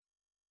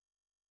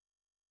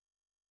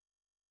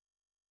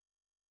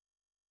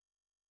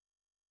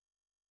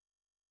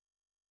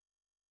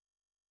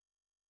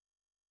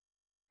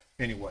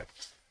anyway.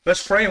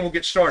 Let's pray and we'll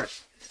get started.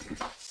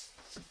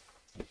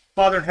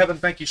 Father in heaven,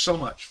 thank you so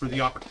much for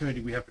the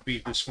opportunity we have to be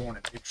this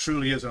morning. It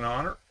truly is an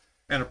honor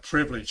and a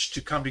privilege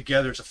to come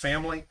together as a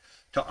family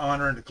to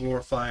honor and to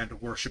glorify and to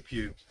worship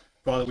you.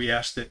 Father, we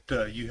ask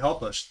that you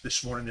help us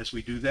this morning as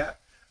we do that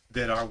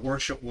our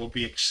worship will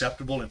be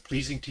acceptable and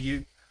pleasing to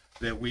you,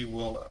 that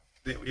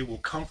it will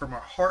come from our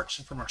hearts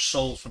and from our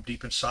souls from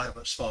deep inside of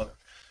us, Father,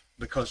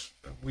 because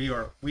we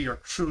are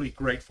truly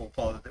grateful,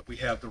 Father, that we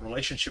have the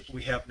relationship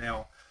we have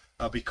now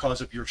because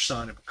of your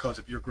Son and because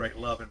of your great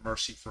love and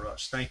mercy for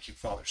us. Thank you,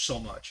 Father, so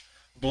much.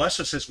 Bless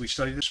us as we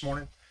study this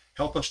morning.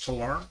 Help us to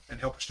learn and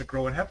help us to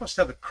grow and help us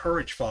to have the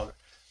courage, Father,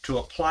 to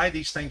apply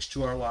these things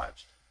to our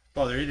lives.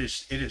 Father, it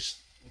is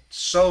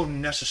so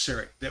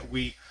necessary that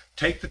we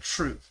take the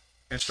truth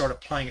and start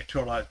applying it to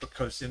our lives,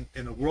 because in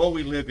the world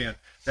we live in,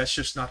 that's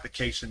just not the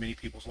case in many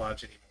people's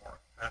lives anymore.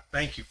 I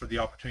thank you for the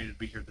opportunity to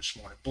be here this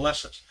morning.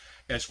 Bless us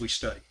as we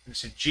study. And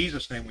it's in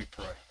Jesus' name we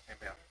pray.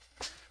 Amen.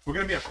 We're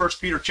going to be in 1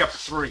 Peter chapter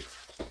 3.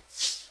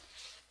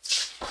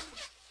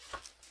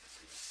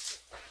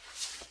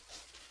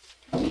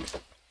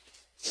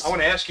 I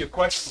want to ask you a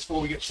question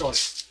before we get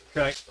started.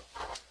 Okay?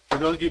 For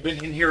those of you who've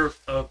been in here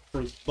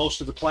for most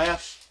of the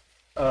class,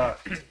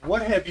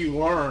 what have you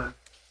learned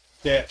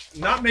that,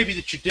 not maybe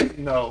that you didn't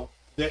know,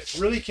 that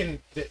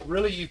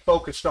really you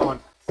focused on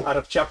out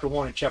of chapter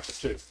 1 and chapter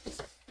 2?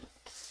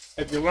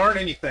 Have you learned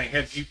anything?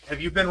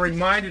 Have you been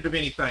reminded of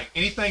anything?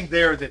 Anything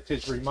there that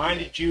has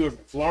reminded you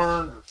of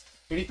learned, or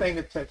anything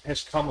that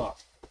has come up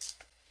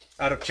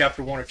out of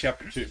chapter 1 or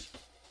chapter 2?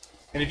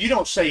 And if you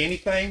don't say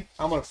anything,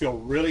 I'm going to feel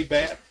really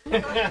bad. You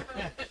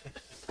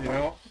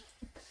know?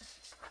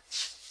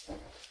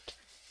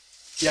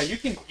 Yeah, you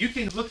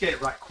can look at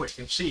it right quick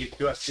and see.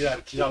 Did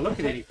I look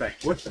at anything?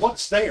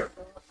 What's there?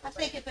 I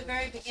think at the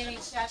very beginning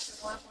of chapter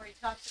 1, where he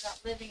talks about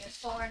living as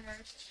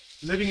foreigners.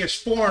 Living as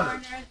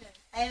foreigners. And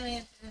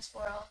aliens in this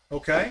world.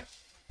 Okay.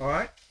 All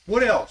right.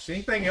 What else?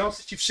 Anything else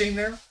that you've seen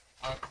there?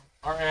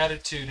 Our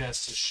attitude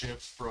has to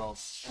shift from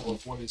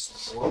what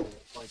is normal.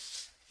 Like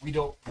we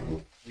don't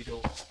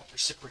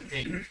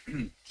reciprocate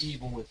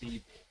evil with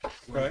evil.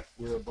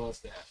 We're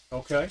above that.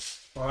 Okay.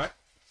 All right.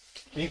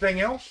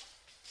 Anything else?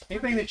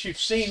 Anything that you've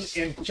seen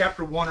in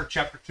chapter 1 or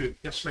chapter 2?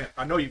 Yes, ma'am.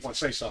 I know you want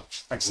to say something.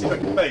 I can see it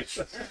on your face.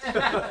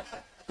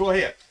 Go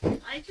ahead.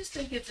 I just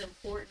think it's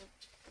important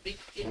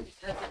because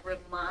it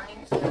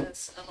reminds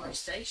us of our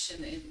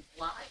station in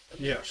life.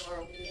 Yes. We are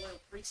a royal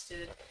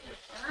priesthood.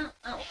 And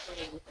I don't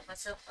really look at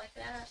myself like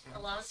that a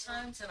lot of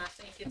times, and I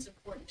think it's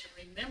important to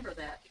remember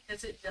that,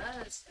 because it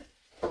does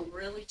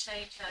really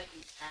change how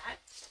you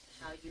act,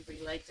 how you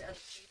relate to other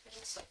people.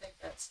 So I think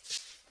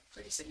that's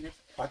pretty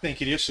significant. I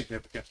think it is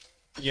significant.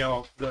 You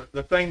know,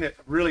 the thing that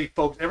really,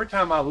 folks, every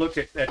time I look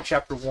at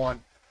chapter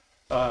 1,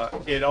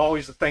 it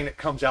always, the thing that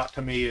comes out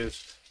to me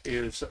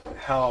is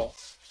how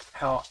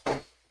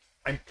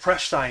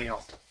impressed I am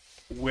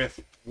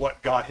with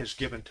what God has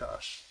given to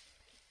us.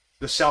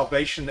 The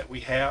salvation that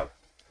we have,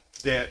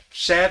 that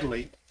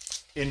sadly,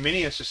 in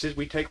many instances,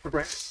 we take for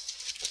granted.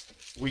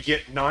 We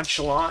get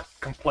nonchalant,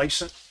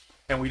 complacent,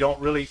 and we don't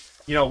really,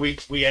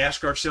 we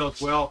ask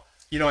ourselves, well,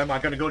 am I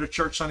going to go to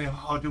church Sunday?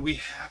 Oh, do we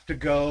have to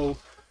go?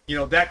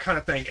 That kind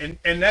of thing.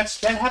 And that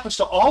happens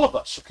to all of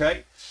us,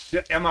 okay?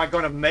 Am I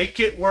going to make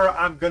it where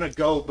I'm going to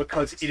go?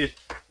 Because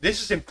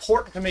this is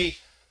important to me.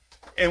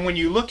 And when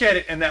you look at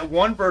it, and that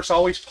one verse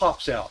always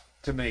pops out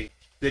to me,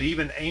 that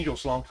even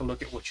angels long to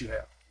look at what you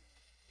have.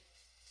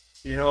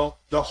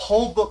 The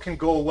whole book can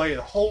go away,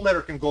 the whole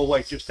letter can go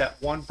away. Just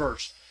that one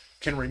verse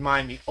can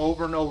remind me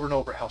over and over and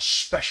over how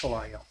special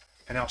I am,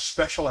 and how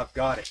special I've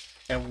got it,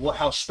 and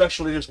how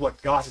special it is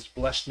what God has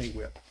blessed me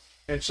with.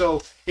 And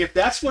so if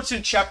that's what's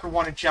in chapter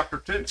 1 and chapter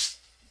 2,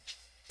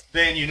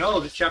 then you know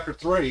that chapter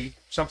 3,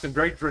 something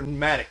very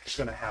dramatic is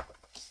going to happen.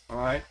 All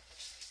right?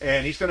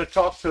 And he's going to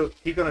talk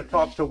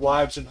to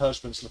wives and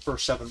husbands in the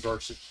first 7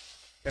 verses.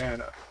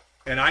 And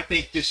I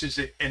think this is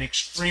an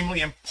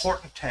extremely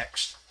important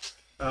text,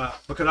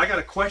 because I got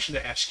a question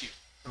to ask you.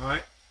 All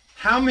right?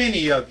 How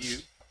many of you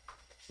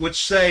would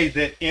say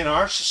that in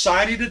our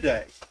society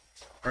today,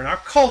 or in our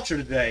culture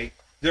today,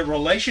 the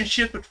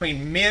relationship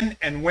between men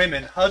and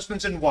women,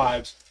 husbands and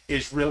wives,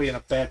 is really in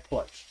a bad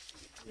place?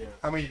 Yeah.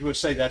 How many of you would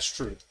say that's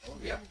true? Oh,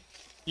 yeah.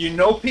 You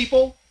know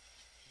people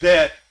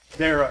that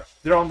they're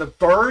on the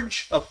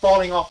verge of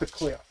falling off the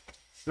cliff.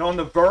 They're on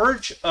the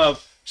verge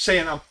of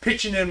saying, I'm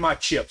pitching in my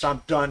chips.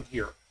 I'm done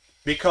here.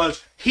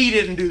 Because he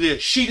didn't do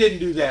this, she didn't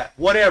do that,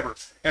 whatever.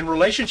 And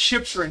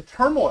relationships are in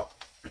turmoil.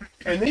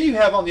 And then you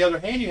have, on the other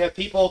hand, you have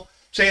people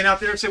saying out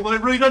there and say, well,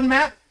 it really doesn't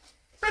matter.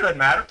 It doesn't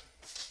matter.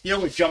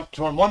 We jump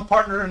from one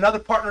partner to another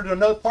partner,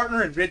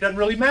 and it doesn't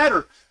really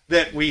matter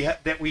that we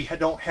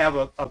don't have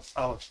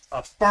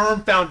a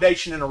firm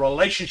foundation in a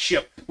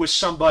relationship with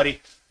somebody,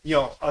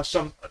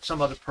 some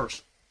other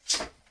person.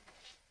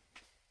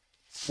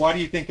 Why do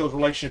you think those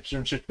relationships are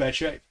in such bad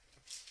shape?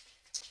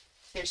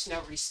 There's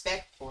no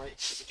respect for it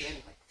to begin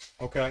with.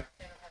 Okay.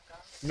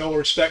 No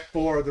respect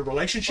for the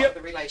relationship? For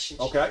the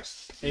relationship. Okay.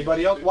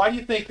 Anybody else? Why do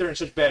you think they're in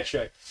such bad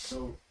shape?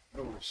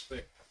 No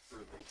respect for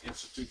the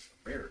institution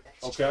of marriage.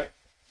 Okay.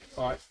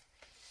 All right.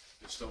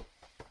 Just don't.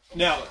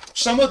 Now,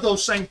 some of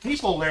those same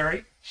people,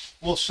 Larry,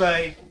 will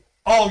say,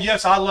 oh,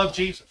 yes, I love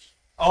Jesus.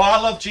 Oh,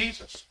 I love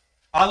Jesus.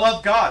 I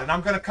love God, and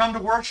I'm going to come to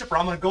worship, or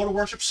I'm going to go to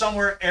worship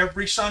somewhere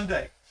every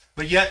Sunday.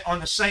 But yet, in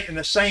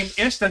the same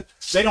instant,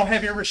 they don't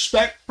have any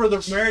respect for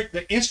the marriage,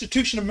 the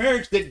institution of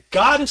marriage that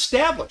God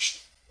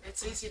established,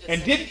 It's easy to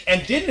and say.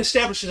 didn't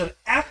establish as an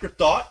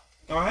afterthought.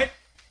 All right,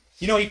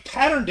 you know, He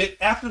patterned it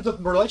after the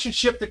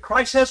relationship that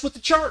Christ has with the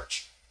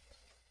church.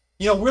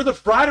 You know, we're the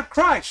bride of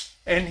Christ,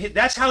 and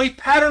that's how He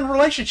patterned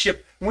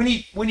relationship when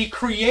He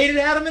created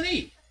Adam and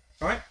Eve.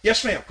 All right,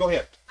 yes, ma'am. Go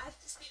ahead. I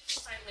just need to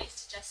find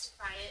ways to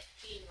justify it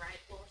being right.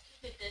 Well,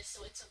 he did this,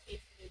 so it's okay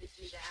for me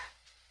to do that.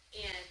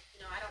 And,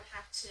 you know, I don't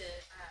have to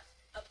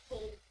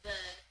uphold the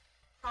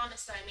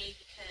promise that I made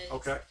because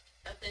Okay.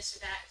 of this or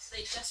that. So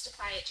they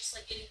justify it just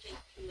like anything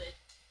you would,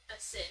 a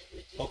sin you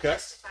would do. Okay.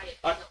 Justify it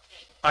being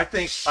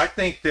okay. I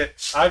think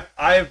that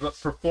I've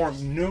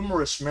performed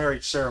numerous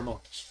marriage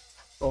ceremonies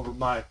over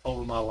my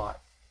life,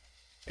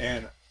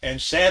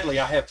 and sadly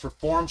I have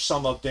performed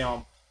some of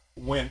them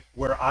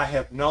where I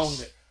have known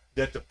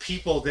that the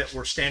people that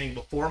were standing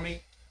before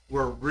me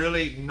were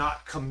really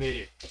not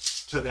committed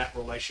to that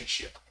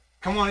relationship.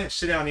 Come on in,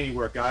 sit down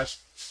anywhere, guys.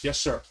 Yes,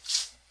 sir.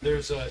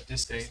 There's a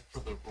disdain for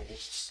the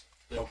rules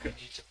that Okay.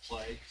 we need to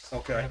play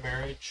Okay. in a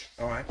marriage.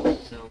 All right. You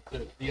know,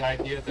 the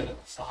idea that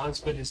a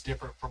husband is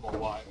different from a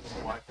wife,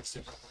 and a wife is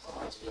different from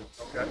a husband.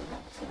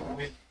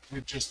 Okay.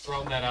 We've just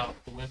thrown that out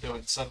the window,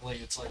 and suddenly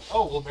it's like,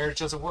 oh, well, marriage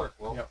doesn't work.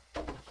 Well, Yep.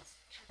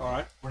 All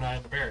right. we're not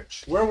in a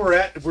marriage. Where we're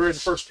in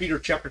 1 Peter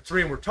chapter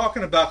 3, and we're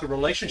talking about the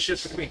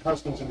relationships between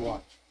husbands and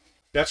wives.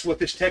 That's what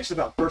this text is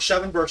about. First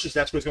 7 verses,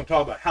 that's what it's going to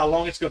talk about. How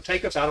long it's going to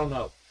take us, I don't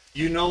know.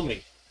 You know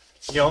me.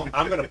 You know,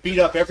 I'm going to beat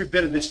up every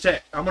bit of this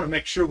text. I'm going to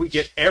make sure we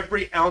get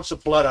every ounce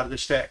of blood out of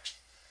this text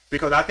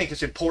because I think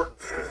it's important.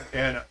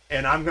 And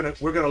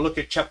we're going to look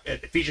at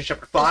Ephesians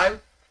chapter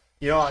 5.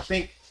 You know, I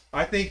think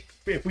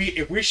if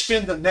we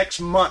spend the next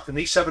month in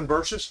these 7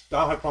 verses, I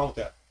don't have a problem with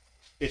that.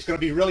 It's going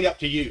to be really up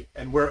to you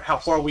and how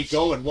far we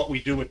go and what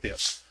we do with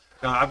this.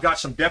 Now, I've got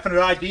some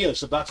definite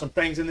ideas about some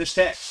things in this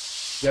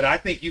text that I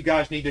think you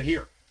guys need to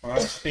hear. All right?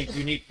 I think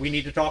we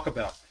need to talk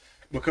about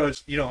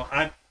because you know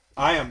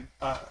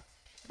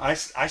I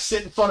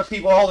sit in front of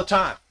people all the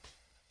time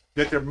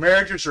that their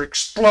marriages are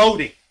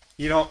exploding,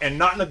 you know, and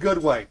not in a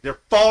good way. They're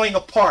falling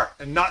apart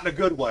and not in a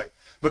good way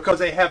because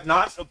they have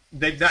not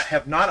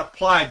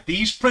applied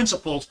these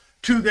principles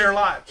to their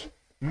lives,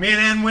 men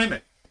and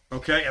women.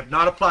 Okay, have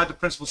not applied the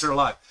principles to their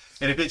life.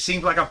 And if it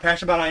seems like I'm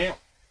passionate about it, I am.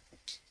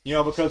 You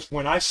know, because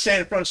when I stand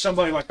in front of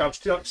somebody like I was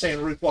saying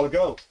to Ruth a while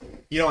ago,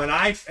 you know, and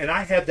I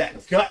have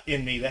that gut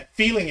in me, that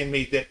feeling in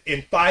me that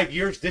in 5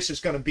 years this is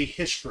going to be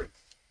history.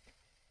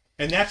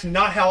 And that's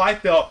not how I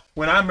felt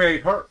when I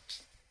married her.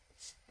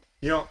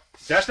 You know,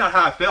 that's not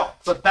how I felt.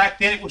 But back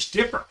then it was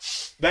different.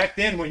 Back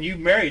then when you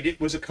married, it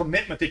was a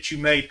commitment that you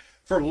made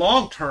for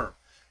long term.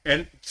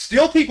 And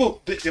still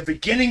people, the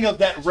beginning of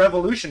that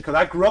revolution, because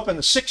I grew up in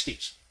the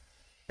 60s.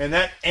 And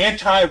that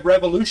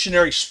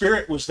anti-revolutionary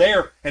spirit was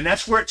there, and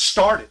that's where it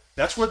started.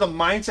 That's where the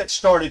mindset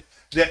started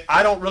that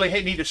I don't really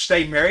need to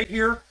stay married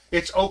here.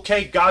 It's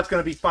okay, God's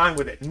going to be fine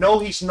with it. No,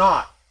 He's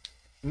not.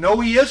 No,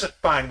 He isn't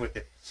fine with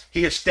it.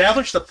 He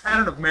established the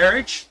pattern of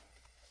marriage,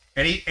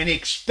 and He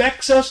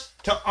expects us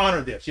to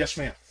honor this. Yes,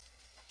 ma'am.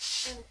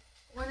 And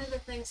one of the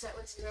things that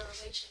was a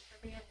revelation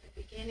for me in the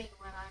beginning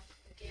when I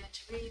began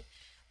to read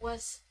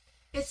was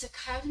it's a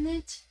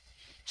covenant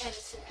and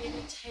it's a give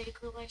and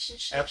take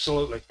relationship.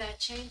 Absolutely. That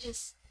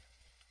changes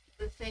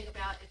the thing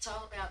about it's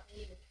all about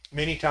me.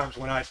 Many times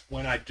when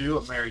I do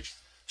a marriage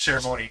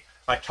ceremony,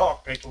 I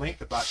talk at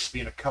length about it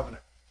being a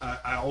covenant.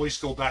 I always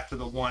go back to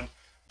the one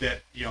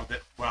that, you know,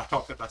 that when I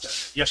talked about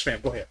that. Yes, ma'am.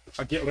 Go ahead.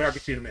 I'll get Larry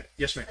to you in a minute.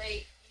 Yes, ma'am.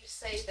 You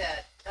say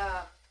that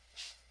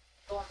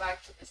going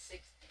back to the 60s,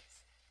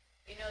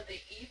 you know, the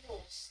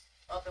evils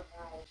of the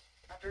world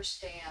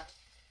understand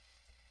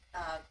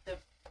the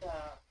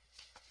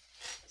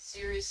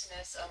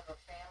seriousness of a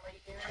family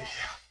unit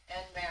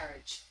and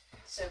marriage.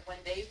 So when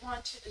they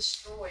want to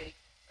destroy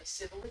a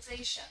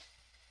civilization,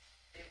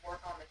 they work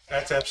on the family.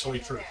 That's absolutely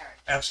and the true. marriage.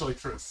 Absolutely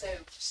true.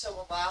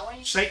 So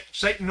allowing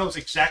Satan knows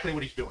exactly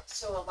what he's doing.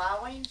 So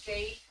allowing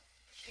gay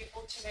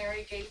people to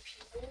marry gay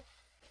people,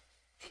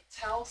 it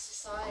tells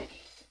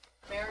society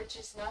marriage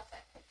is nothing.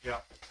 Yeah.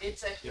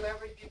 It's a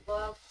whoever you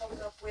love, hook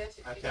up with.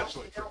 If That's you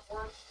absolutely don't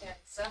work, then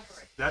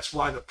separate. That's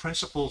why the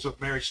principles of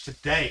marriage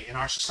today in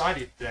our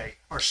society today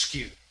are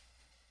skewed.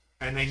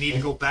 And they need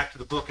to go back to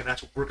the book, and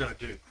that's what we're going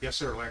to do. Yes,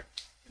 sir, Larry.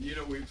 You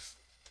know,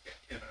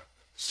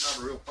 it's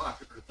not a real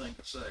popular thing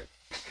to say,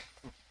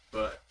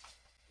 but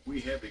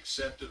we have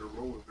accepted a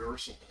role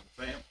reversal in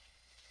the family.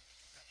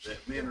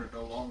 That men are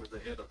no longer the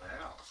head of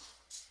the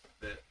house.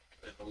 That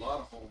a lot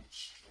of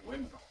homes,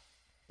 women are.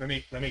 Let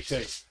me tell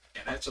you.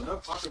 And that's an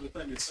unpopular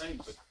thing to say,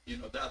 but, you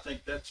know, I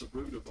think that's the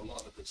root of a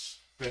lot of this.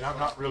 Then I'm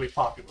not really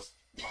popular,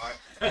 all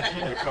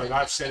right? Because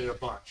I've said it a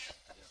bunch.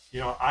 You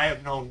know, I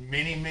have known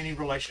many, many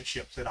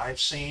relationships that I have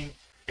seen,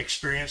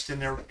 experienced in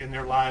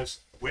their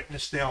lives,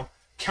 witnessed them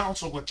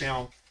counseled with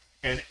them,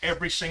 and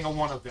every single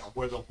one of them,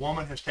 where the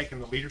woman has taken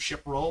the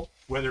leadership role,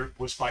 whether it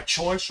was by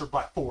choice or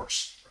by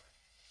force,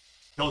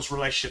 those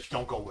relationships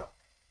don't go well.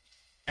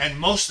 And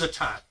most of the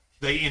time,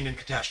 they end in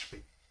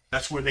catastrophe.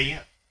 That's where they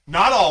end.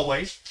 Not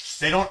always.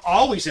 They don't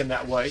always end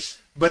that way,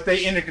 but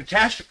they end in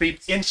catastrophe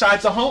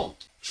inside the home.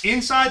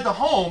 Inside the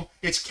home,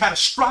 it's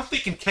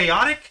catastrophic and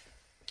chaotic.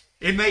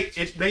 They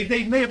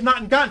may have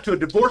not gotten to a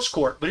divorce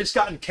court, but it's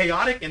gotten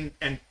chaotic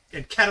and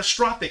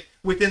catastrophic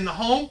within the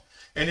home,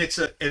 and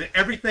and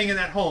everything in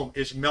that home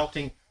is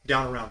melting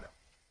down around them.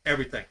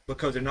 Everything,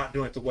 because they're not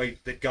doing it the way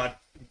that God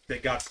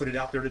put it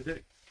out there to do.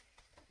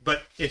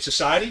 But in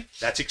society,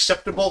 that's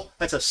acceptable.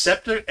 That's a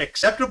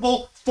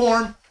acceptable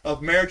form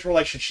of marriage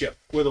relationship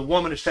where the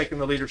woman is taking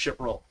the leadership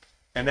role,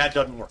 and that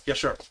doesn't work.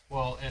 Yes, sir.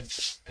 Well,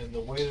 and the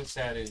way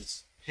that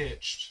is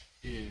pitched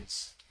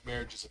is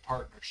marriage is a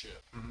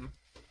partnership,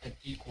 an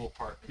equal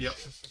partnership. Yep.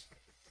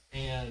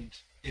 And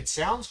it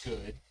sounds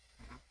good,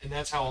 and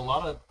that's how a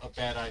lot of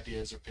bad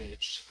ideas are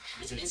pitched.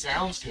 Is it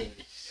sounds good,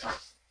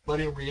 but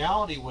in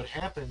reality, what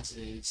happens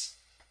is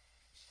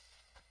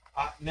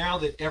now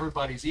that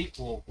everybody's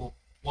equal, well,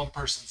 one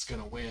person's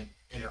going to win,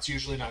 and it's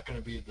usually not going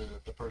to be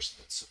the person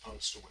that's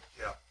supposed to win.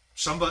 Yeah.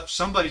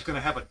 Somebody's going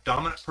to have a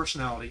dominant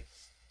personality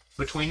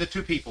between the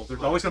two people.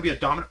 There's always going to be a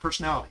dominant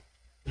personality,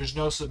 There's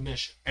no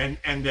submission. and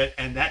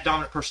that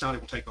dominant personality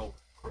will take over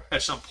Correct.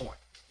 at some point,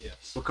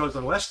 Yes. because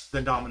the less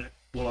than dominant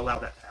will allow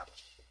that to happen,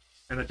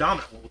 and the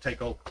dominant one will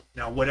take over.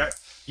 Now, whatever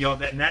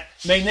that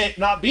may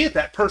not be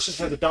that person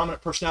has a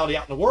dominant personality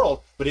out in the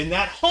world, but in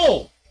that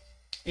home,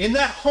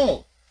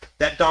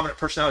 that dominant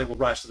personality will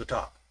rise to the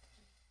top,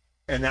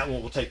 and that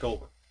one will take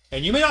over.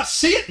 And you may not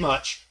see it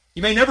much.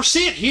 You may never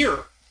see it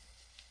here.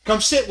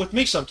 Come sit with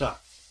me sometime.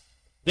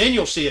 Then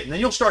you'll see it, and then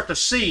you'll start to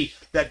see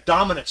that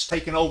dominance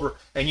taking over,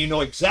 and you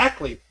know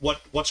exactly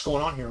what's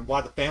going on here and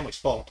why the family's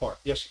falling apart.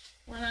 Yes.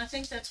 Well, and I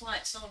think that's why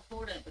it's so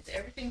important with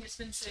everything that's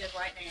been said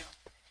right now.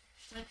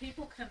 When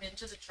people come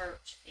into the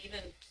church, even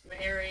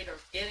married or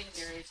getting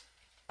married,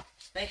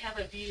 they have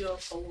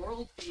a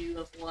world view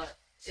of what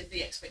is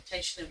the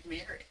expectation of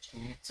marriage.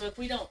 Mm-hmm. So if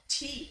we don't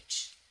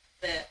teach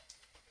that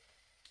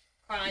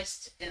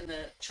Christ and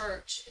the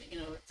church,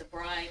 the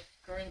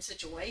bride-groom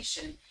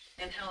situation,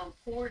 and how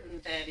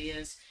important that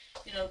is,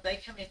 they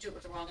come into it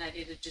with the wrong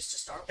idea to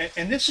start with.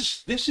 And this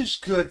is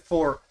good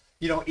for,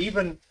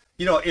 even,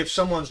 if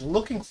someone's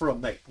looking for a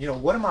mate,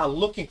 what am I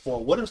looking for?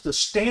 What is the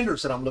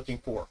standards that I'm looking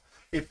for?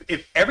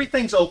 If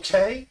everything's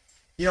okay,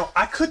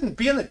 I couldn't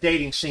be in the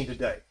dating scene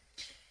today,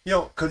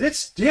 because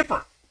it's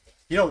different.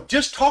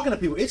 Just talking to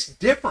people, it's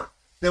different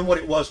than what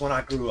it was when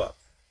I grew up.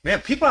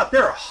 Man, people out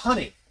there are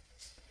hunting.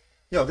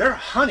 They're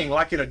hunting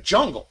like in a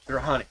jungle. They're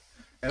hunting.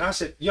 And I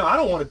said, I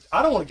don't want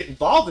to get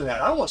involved in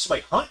that. I don't want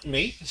somebody hunting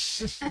me.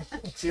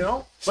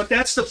 But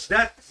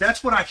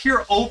that's what I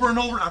hear over and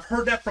over. I've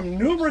heard that from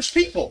numerous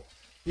people.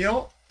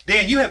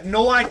 Dan, you have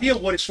no idea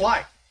what it's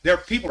like. There are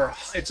people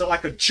it's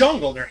like a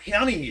jungle. They're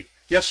hunting you.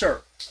 Yes,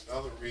 sir.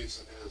 Another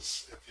reason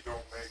is if you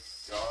don't make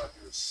God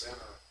your center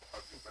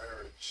of your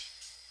marriage,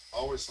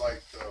 always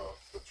like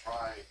the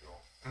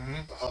triangle,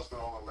 the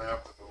husband on the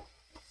left and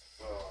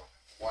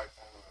the wife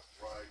on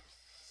the right,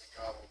 and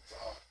God on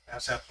top.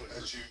 That's absolutely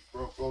As you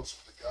grow closer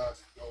to God,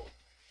 you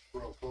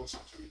grow closer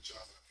to each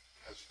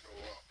other as you grow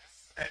up.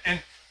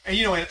 And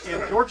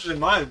in George's and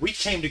mine, we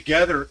came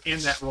together in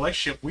that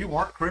relationship. We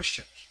weren't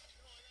Christians.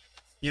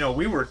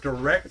 We were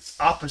direct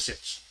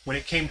opposites when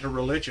it came to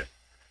religion.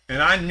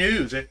 And I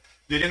knew that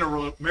in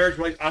a marriage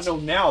relationship, I know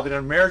now that in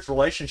a marriage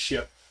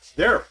relationship,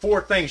 there are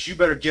 4 things you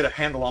better get a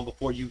handle on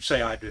before you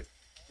say I do.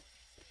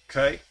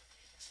 Okay?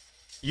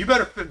 You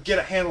better get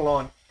a handle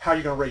on how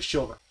you're going to raise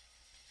children.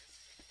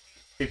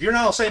 If you're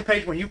not on the same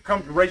page when you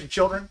come to raising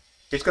children,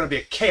 it's going to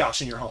be a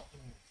chaos in your home.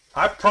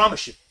 I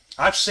promise you.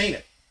 I've seen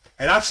it.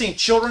 And I've seen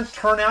children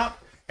turn out,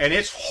 and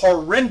it's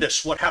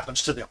horrendous what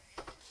happens to them.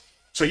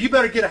 So you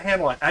better get a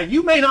handle on it. And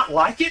you may not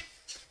like it.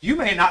 It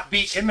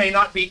may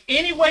not be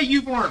any way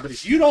you've learned, but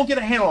if you don't get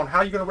a handle on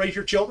how you're going to raise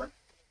your children,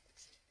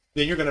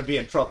 then you're going to be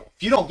in trouble.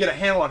 If you don't get a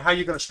handle on how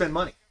you're going to spend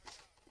money,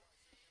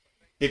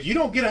 if you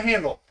don't get a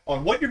handle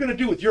on what you're going to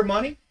do with your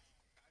money,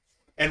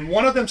 and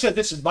one of them said,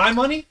 this is my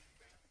money,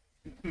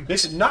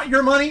 this is not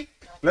your money,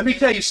 let me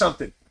tell you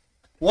something.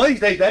 One of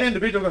these days, that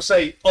individual is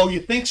going to say, oh,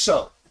 you think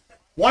so?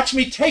 Watch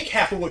me take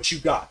half of what you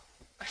got.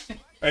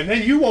 And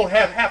then you won't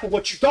have half of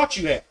what you thought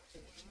you had.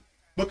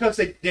 Because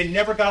they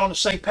never got on the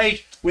same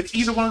page with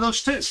either one of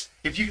those two.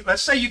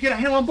 Let's say you get a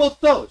handle on both of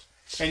those,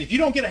 and if you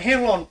don't get a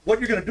handle on what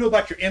you're going to do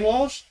about your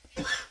in-laws,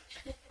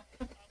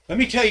 let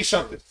me tell you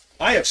something.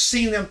 I have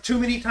seen them too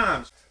many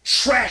times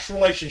trash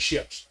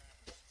relationships,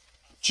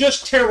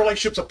 just tear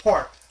relationships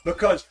apart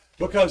because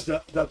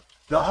the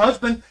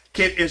husband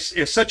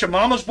is such a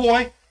mama's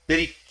boy that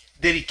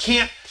he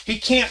can't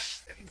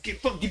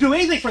do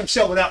anything for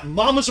himself without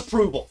mama's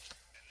approval,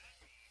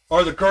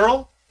 or the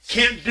girl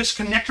can't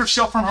disconnect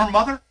herself from her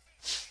mother.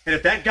 And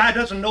if that guy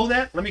doesn't know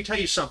that, let me tell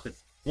you something.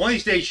 One of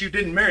these days, you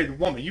didn't marry the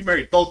woman. You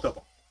married both of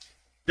them.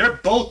 They're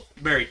both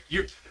married.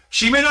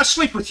 She may not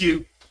sleep with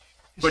you,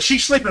 but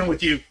she's sleeping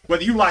with you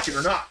whether you like it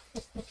or not.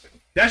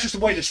 That's just the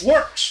way this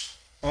works.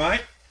 All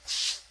right.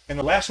 And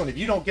the last one, if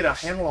you don't get a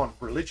handle on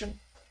religion,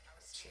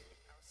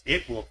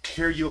 it will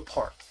tear you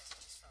apart.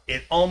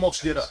 It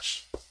almost did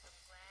us.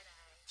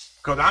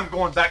 Because I'm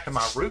going back to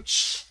my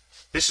roots.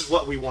 This is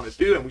what we want to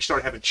do, and we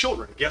started having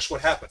children. And guess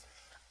what happened?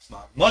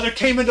 My mother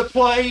came into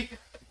play.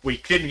 We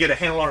didn't get a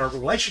handle on our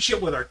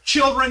relationship with our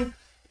children.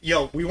 You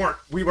know, we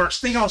weren't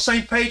thinking on the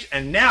same page.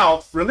 And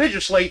now,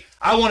 religiously,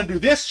 I want to do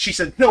this. She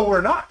said, no,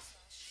 we're not.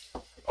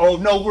 Oh,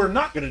 no, we're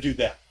not going to do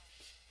that.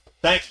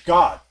 Thank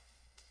God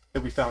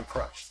that we found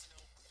Christ.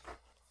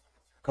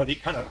 Because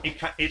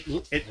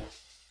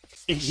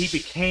he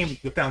became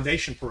the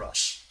foundation for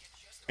us.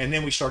 And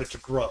then we started to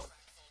grow.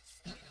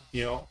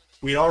 You know,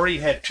 we already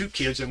had 2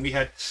 kids, and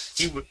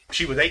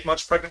she was 8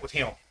 months pregnant with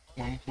him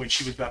when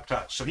she was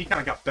baptized. So he kind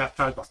of got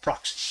baptized by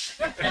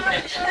proxy.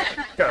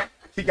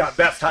 He got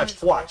baptized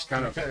twice,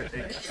 kind of. But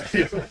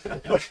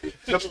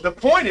the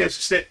point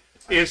is that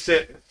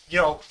you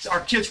know, our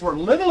kids were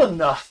little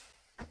enough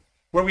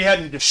where we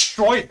hadn't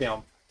destroyed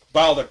them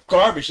by all the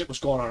garbage that was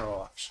going on in our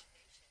lives,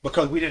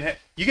 because we didn't have.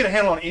 You get a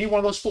handle on any one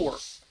of those 4,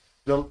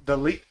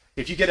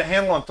 if you get a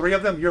handle on 3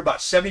 of them, you're about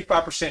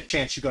 75%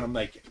 chance you're going to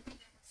make it.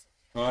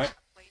 All right,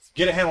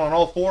 get a handle on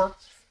all 4,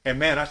 and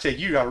man, I said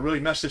you got to really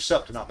mess this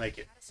up to not make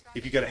it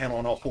if you get a handle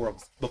on all 4 of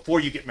them before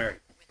you get married.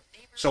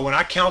 So when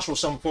I counsel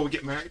someone before we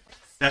get married,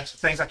 that's the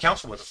things I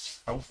counsel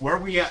with them. Where are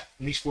we at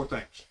in these 4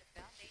 things?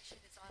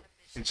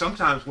 And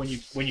sometimes when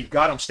you've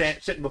got them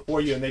sitting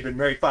before you and they've been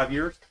married 5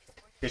 years,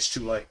 it's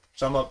too late.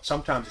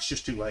 Sometimes it's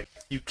just too late.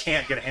 You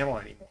can't get a handle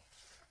on it anymore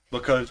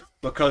because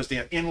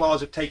the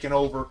in-laws have taken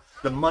over,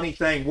 the money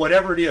thing,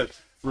 whatever it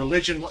is,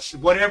 religion,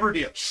 whatever it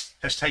is,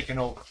 has taken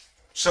over.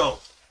 So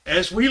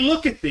as we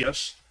look at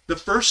this, the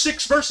first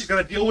 6 verses are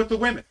going to deal with the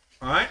women.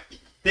 All right.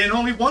 Then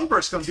only 1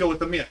 verse is going to deal with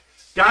the men.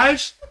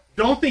 Guys,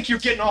 don't think you're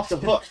getting off the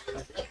hook.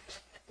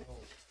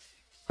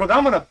 Because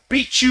I'm going to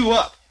beat you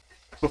up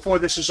before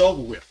this is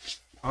over with.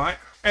 All right?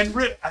 And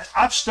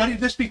I've studied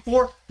this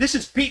before. This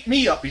has beat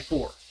me up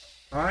before.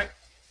 All right?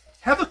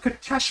 Have a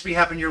catastrophe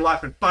happen in your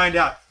life and find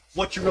out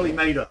what you're really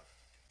made of.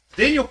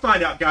 Then you'll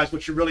find out, guys,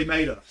 what you're really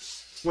made of.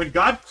 When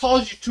God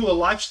calls you to a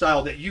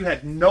lifestyle that you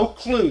had no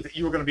clue that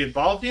you were going to be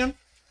involved in,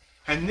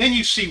 and then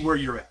you see where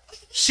you're at.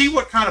 See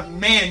what kind of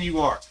man you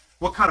are.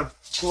 What kind of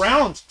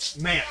ground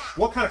man,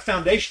 what kind of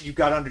foundation you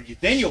got under you.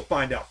 Then you'll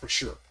find out for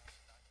sure.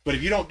 But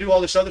if you don't do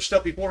all this other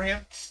stuff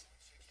beforehand,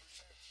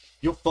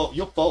 you'll fold,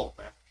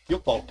 man. You'll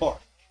fall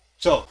apart.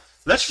 So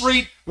let's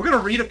read. We're going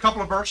to read a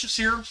couple of verses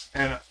here,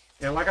 and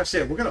like I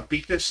said, we're going to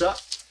beat this up.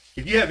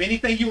 If you have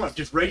anything you want,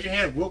 just raise your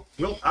hand.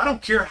 I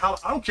don't care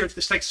if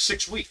this takes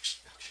 6 weeks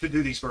to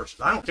do these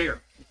verses. I don't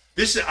care.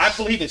 I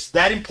believe it's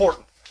that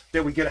important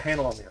that we get a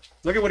handle on this.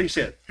 Look at what he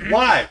said.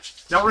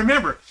 Wives. Now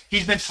remember,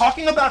 he's been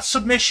talking about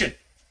submission.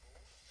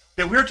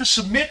 That we're to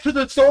submit to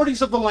the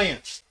authorities of the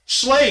land.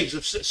 Slaves,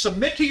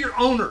 submit to your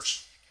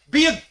owners.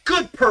 Be a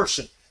good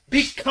person.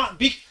 Have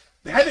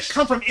it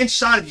come from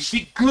inside of you.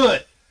 Be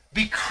good.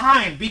 Be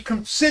kind. Be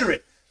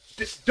considerate.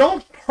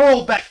 Don't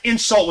hurl back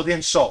insult with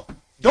insult.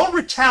 Don't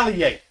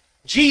retaliate.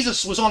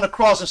 Jesus was on the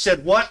cross and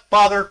said, what?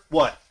 Father,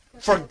 what?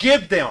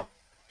 Forgive them.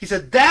 He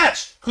said,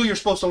 that's who you're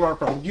supposed to learn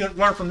from. You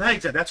learn from that.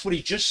 He said, that's what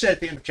he just said at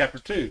the end of chapter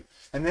 2.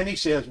 And then he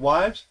says,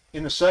 wives,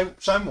 in the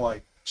same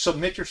way,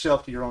 submit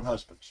yourself to your own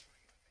husbands.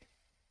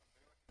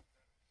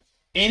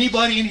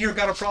 Anybody in here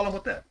got a problem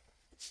with that?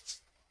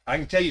 I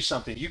can tell you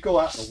something. You go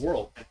out in the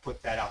world and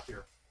put that out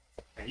there,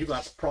 and you're going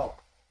to have a problem.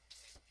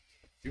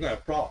 You're going to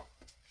have a problem.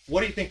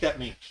 What do you think that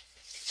means?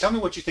 Tell me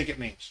what you think it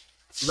means.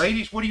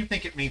 Ladies, what do you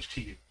think it means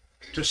to you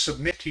to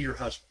submit to your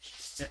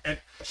husbands? And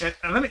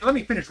let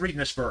me finish reading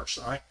this verse,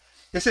 all right?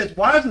 It says,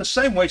 wives, in the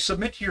same way,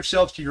 submit to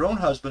yourselves to your own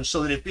husbands,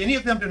 so that if any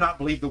of them do not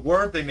believe the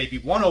word, they may be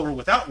won over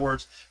without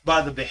words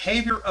by the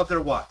behavior of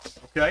their wives.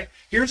 Okay?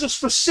 Here's a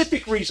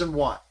specific reason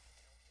why.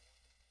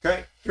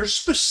 Okay? Here's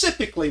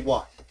specifically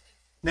why.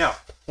 Now, I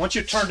want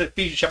you to turn to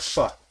Ephesians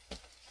chapter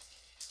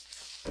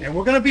 5. And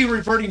we're going to be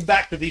reverting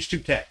back to these 2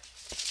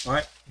 texts. All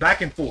right?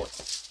 Back and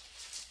forth.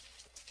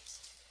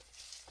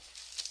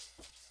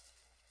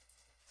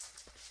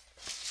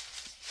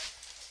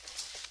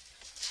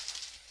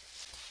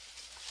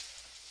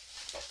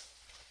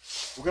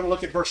 We're going to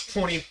look at verse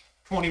 21.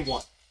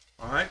 All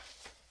right?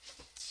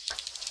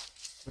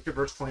 Look at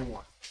verse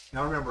 21.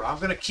 Now remember, I'm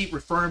going to keep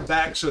referring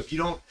back, so if you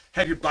don't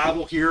have your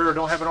Bible here or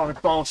don't have it on your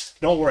phone,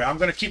 don't worry. I'm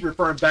going to keep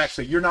referring back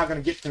so you're not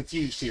going to get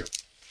confused here.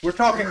 We're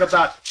talking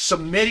about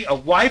a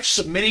wife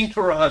submitting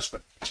to her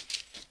husband.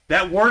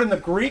 That word in the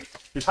Greek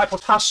is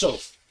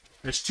hypotasso.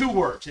 It's 2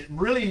 words. It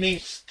really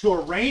means to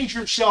arrange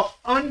yourself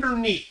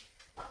underneath.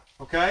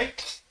 Okay?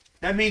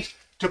 That means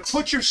to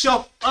put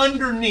yourself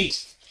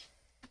underneath.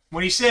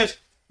 When he says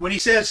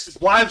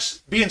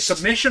wives be in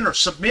submission or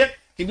submit,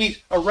 he means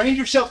arrange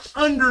yourself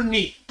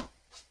underneath.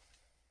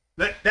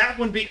 That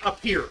would be up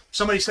here.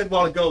 Somebody said a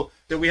while ago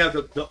that we have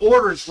the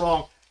order is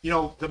wrong. You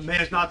know, the man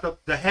is not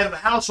the head of the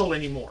household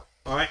anymore.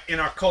 All right, in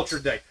our culture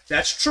today.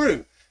 That's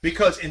true.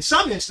 Because in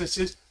some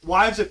instances,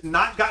 wives have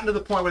not gotten to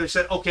the point where they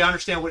said, okay, I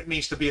understand what it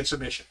means to be in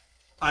submission.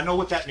 I know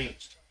what that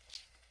means.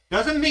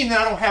 Doesn't mean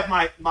that I don't have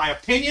my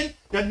opinion.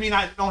 Doesn't mean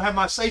I don't have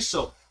my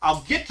say-so.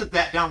 I'll get to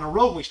that down the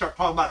road when we start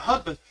talking about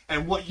husbands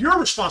and what your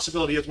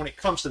responsibility is when it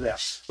comes to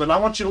that. But I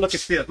want you to look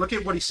at this. Look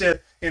at what he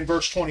said in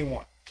verse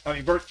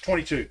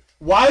 22.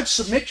 Wives,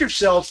 submit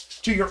yourselves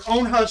to your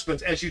own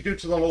husbands as you do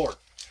to the Lord.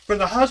 For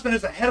the husband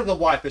is the head of the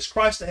wife, as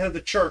Christ the head of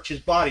the church, his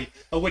body,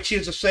 of which he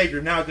is a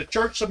Savior. Now, as the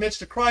church submits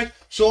to Christ,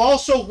 so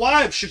also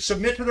wives should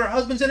submit to their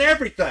husbands in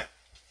everything.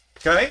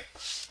 Okay?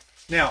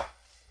 Now,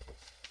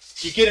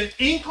 you get an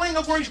inkling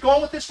of where he's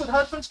going with this with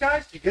husbands,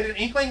 guys? You get an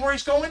inkling where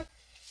he's going?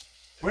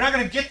 We're not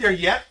going to get there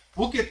yet.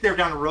 We'll get there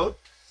down the road.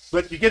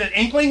 But you get an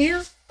inkling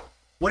here?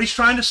 What he's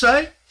trying to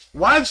say?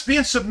 Wives, be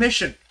in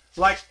submission.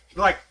 Like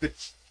what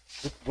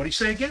do he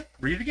say again?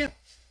 Read it again.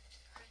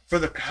 For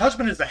the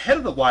husband is the head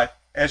of the wife,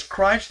 as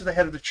Christ is the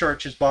head of the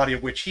church, his body,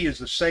 of which he is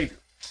the Savior.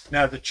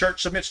 Now, if the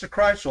church submits to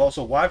Christ, so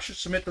also wives should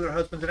submit to their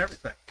husbands in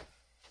everything.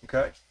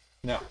 Okay?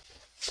 Now,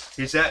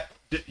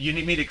 you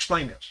need me to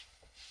explain this?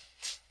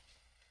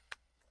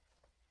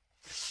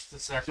 It's the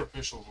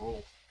sacrificial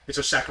role. It's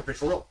a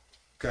sacrificial role.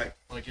 Okay?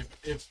 Like if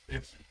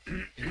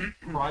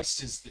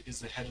Christ is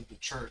the head of the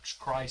church,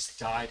 Christ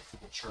died for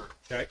the church.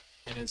 Okay.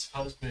 And as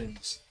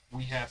husbands,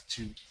 we have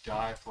to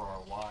die for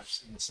our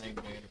wives in the same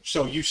manner.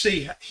 So you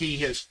see,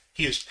 he is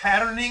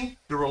patterning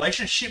the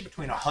relationship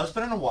between a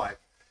husband and a wife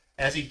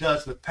as he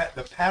does the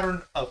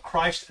pattern of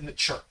Christ and the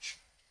church.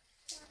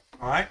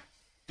 All right?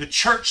 The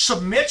church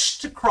submits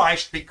to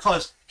Christ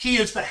because he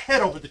is the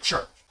head over the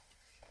church.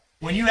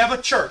 When you have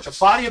a church, a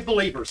body of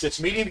believers that's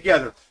meeting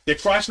together,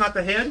 is Christ not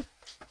the head?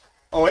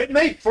 Oh, it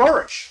may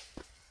flourish.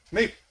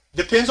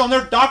 Depends on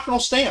their doctrinal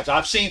stance.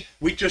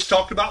 We just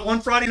talked about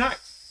one Friday night,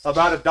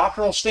 about a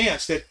doctrinal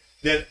stance that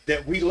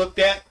we looked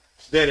at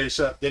that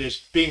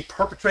is being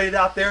perpetrated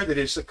out there, that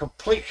is a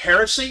complete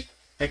heresy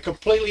and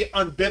completely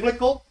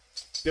unbiblical,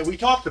 that we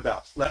talked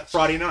about that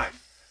Friday night.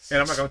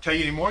 And I'm not going to tell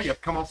you anymore. You have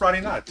to come on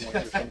Friday night if you want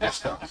to hear some of this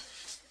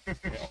stuff.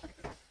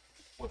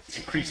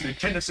 Increase the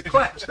attendance of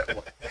class that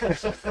way.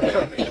 There's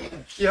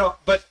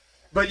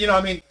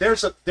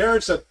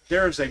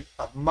a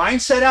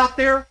mindset out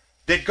there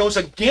that goes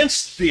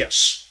against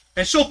this.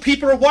 And so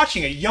people are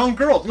watching it. Young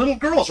girls, little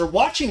girls are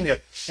watching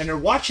it, and they're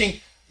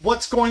watching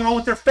what's going on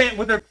with their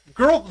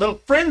little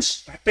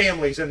friends'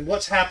 families and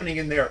what's happening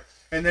in there.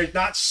 And they're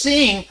not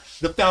seeing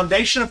the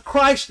foundation of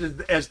Christ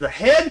as the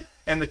head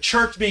and the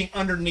church being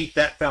underneath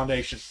that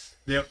foundation,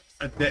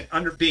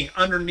 being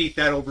underneath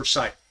that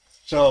oversight.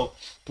 So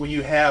when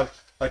you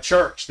have a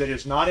church that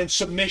is not in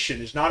submission,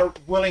 is not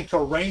willing to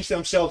arrange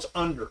themselves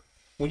under,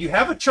 when you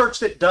have a church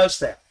that does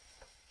that,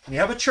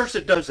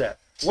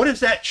 what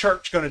is that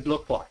church going to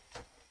look like?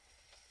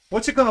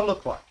 What's it going to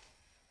look like?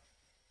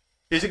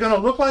 Is it going to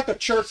look like a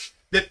church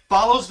that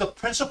follows the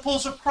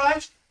principles of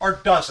Christ or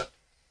doesn't?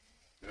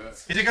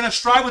 Yes. Is it going to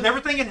strive with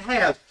everything it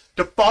has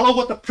to follow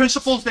what the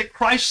principles that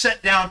Christ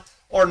set down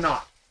or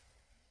not?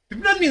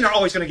 It doesn't mean they're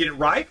always going to get it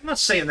right. I'm not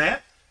saying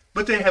that.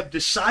 But they have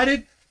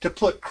decided to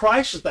put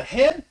Christ as the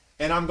head,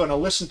 and I'm going to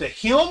listen to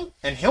him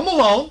and him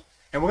alone,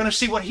 and we're going to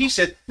see what he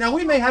said. Now,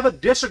 we may have a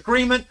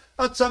disagreement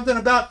on something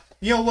about,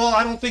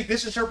 I don't think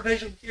this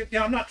interpretation,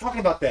 I'm not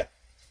talking about that.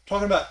 I'm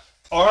talking about,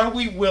 are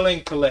we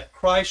willing to let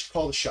Christ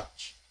call the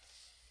shots?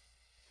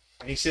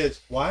 And he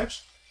says,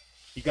 wives,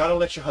 you got to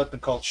let your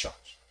husband call the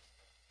shots.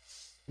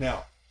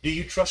 Now, do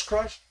you trust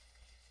Christ?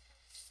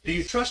 Do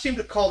you trust him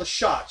to call the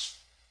shots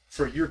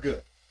for your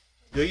good?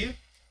 Do you?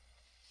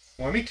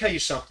 Well, let me tell you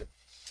something.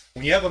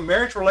 When you have a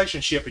marriage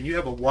relationship and you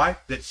have a wife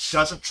that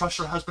doesn't trust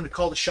her husband to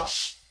call the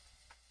shots,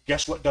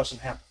 guess what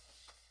doesn't happen?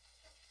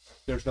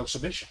 There's no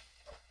submission.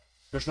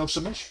 There's no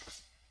submission.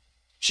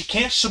 She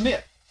can't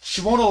submit.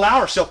 She won't allow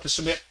herself to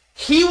submit.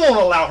 He won't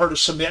allow her to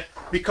submit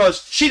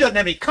because she doesn't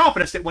have any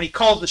confidence that when he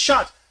calls the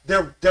shots,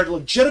 they're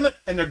legitimate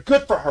and they're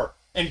good for her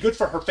and good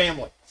for her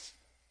family.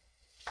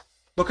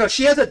 Because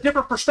she has a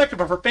different perspective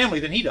of her family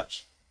than he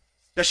does.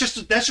 That's just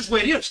the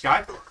way it is,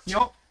 guys.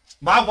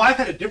 My wife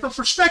had a different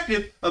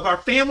perspective of our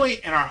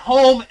family and our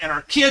home and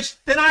our kids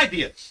than I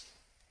did.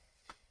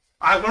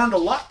 I learned a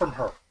lot from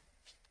her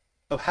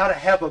of how to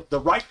have the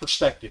right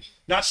perspective.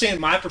 Not saying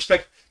my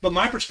perspective, but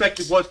my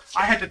perspective was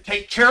I had to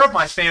take care of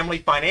my family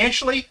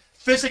financially,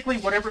 physically,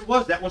 whatever it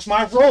was. That was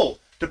my role,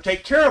 to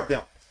take care of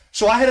them.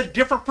 So I had a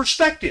different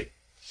perspective.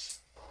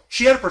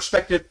 She had a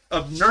perspective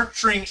of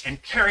nurturing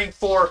and caring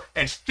for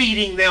and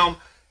feeding them.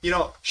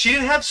 She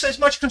didn't have as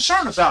much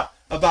concern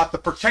about the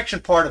protection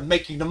part of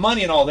making the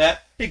money and all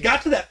that. It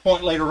got to that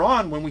point later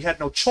on when we had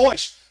no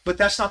choice, but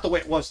that's not the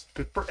way it was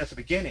at the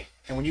beginning.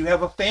 And when you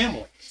have a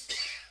family,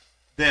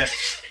 that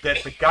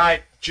the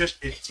guy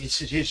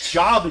his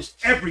job is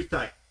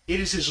everything. It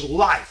is his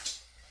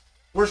life.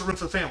 Where's the room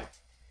for the family?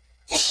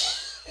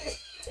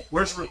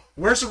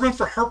 Where's the room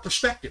for her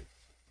perspective?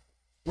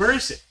 Where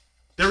is it?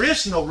 There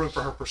is no room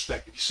for her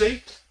perspective. You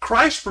see,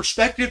 Christ's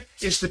perspective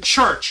is the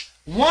church.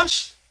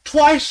 Once,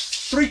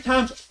 twice, 3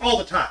 times, all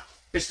the time.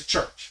 It's the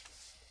church.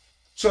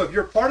 So if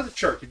you're part of the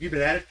church, if you've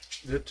been added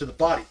to the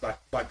body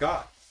by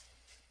God,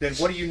 then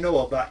what do you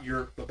know about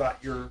your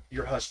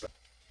husband?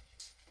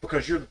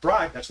 Because you're the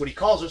bride, that's what he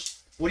calls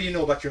us. What do you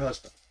know about your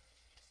husband?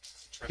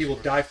 He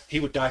would die for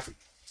you.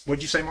 What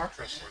did you say, Mark?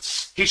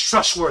 Trustworthy. He's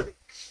trustworthy.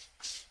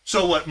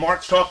 So what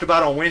Mark talked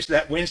about on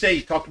Wednesday,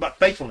 he talked about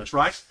faithfulness,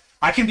 right?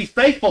 I can be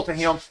faithful to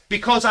him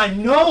because I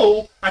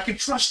know I can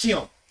trust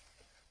him.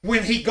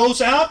 When he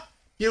goes out,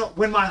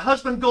 when my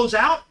husband goes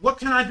out, what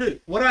can I do?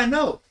 What do I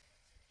know?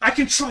 I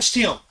can trust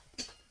him.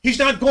 He's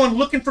not going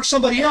looking for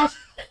somebody else.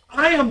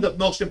 I am the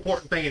most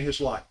important thing in his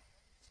life.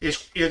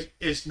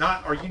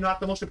 Are you not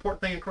the most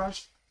important thing in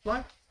Christ's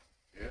life?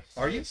 Yes.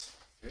 Are you?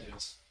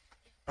 Yes.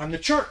 I'm the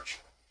church.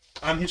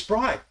 I'm his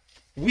bride.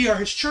 We are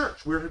his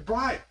church. We're his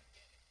bride.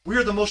 We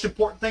are the most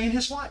important thing in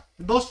his life.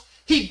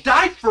 He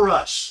died for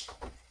us.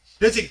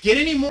 Does it get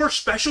any more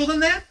special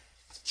than that?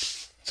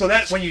 So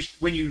that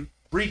when you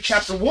read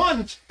chapter 1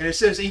 and it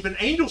says even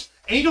angels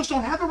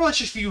don't have the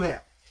relationship you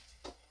have.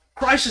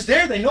 Christ is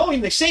there. They know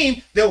him. They see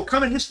him. They'll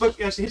come in his book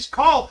as his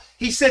call.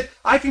 He said,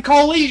 I can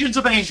call legions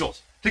of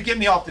angels to get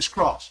me off this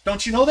cross.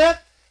 Don't you know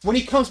that? When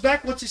he comes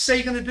back, what's he say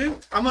he's going to do?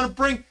 I'm going to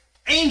bring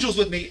angels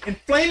with me in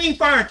flaming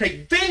fire and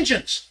take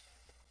vengeance.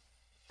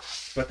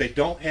 But they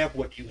don't have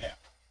what you have.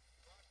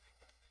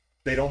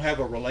 They don't have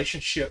a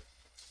relationship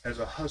as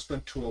a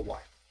husband to a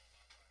wife.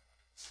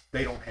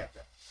 They don't have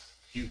that.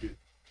 You do.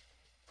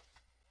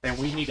 And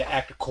we need to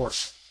act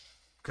accordingly.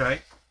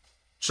 Okay?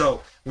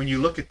 So when you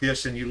look at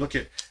this and you look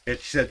at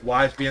it, says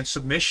wives be in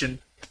submission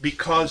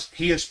because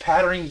he is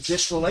patterning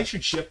this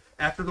relationship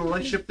after the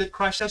relationship that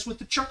Christ has with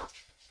the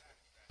church.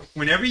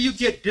 Whenever you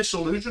get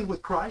disillusioned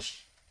with Christ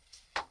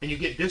and you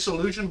get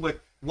disillusioned with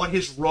what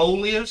his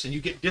role is and you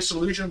get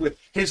disillusioned with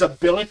his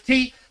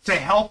ability to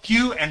help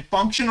you and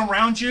function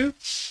around you,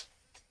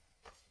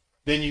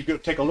 then you go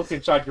take a look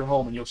inside your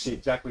home and you'll see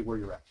exactly where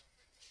you're at.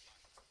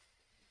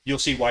 You'll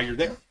see why you're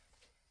there.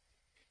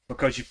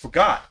 Because you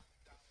forgot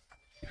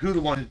who the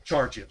one in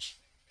charge is.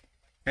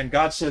 And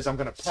God says, I'm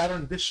going to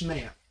pattern this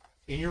man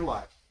in your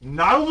life.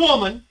 Not a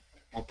woman.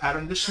 I'll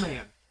pattern this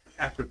man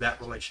after that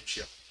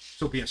relationship.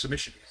 So be in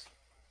submission to him.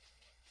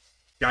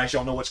 Guys,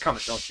 y'all know what's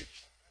coming, don't you?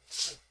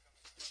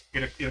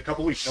 In a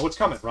couple weeks. You know what's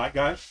coming, right,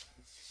 guys?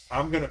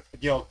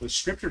 The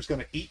scripture's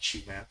going to eat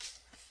you, man.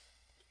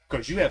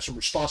 Because you have some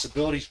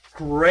responsibilities,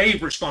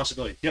 grave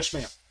responsibilities. Yes,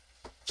 ma'am.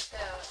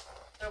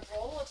 The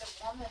role of the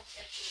woman,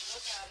 if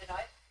you look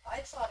at it, I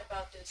thought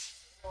about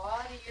this a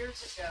lot of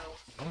years ago.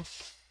 Mm-hmm.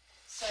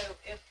 So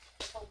if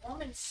a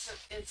woman is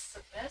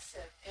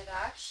submissive, it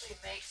actually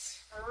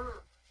makes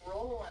her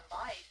role in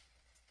life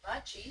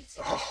much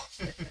easier.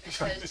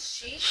 Because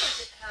she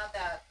doesn't have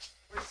that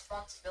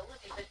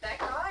responsibility. But that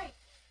guy,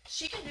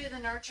 she can do the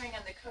nurturing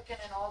and the cooking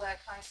and all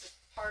that kinds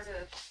of part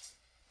of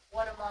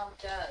what a mom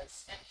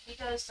does. And he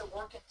does the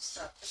work and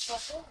stuff. But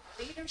the whole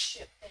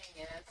leadership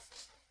thing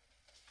is,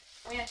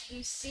 when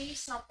he sees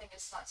something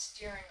is not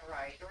steering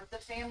right, or the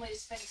family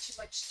is spending too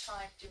much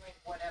time doing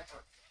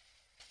whatever,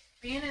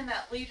 being in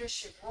that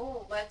leadership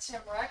role lets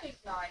him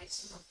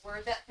recognize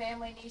where that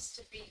family needs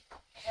to be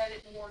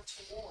headed more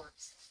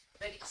towards.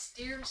 But he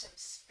steers him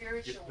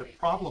spiritually. The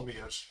problem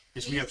is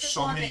we have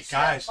so many He's the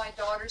guys. one that says,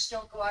 my daughters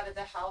don't go out of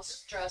the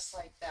house dressed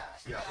like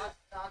that. Yeah.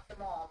 Not the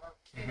mom,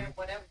 or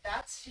whatever.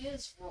 That's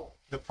his role.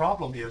 The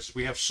problem is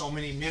we have so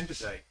many men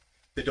today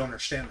that don't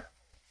understand that.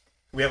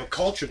 We have a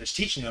culture that's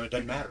teaching them it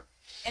doesn't matter.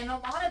 And a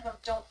lot of them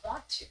don't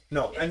want to.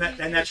 No, and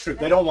that's true.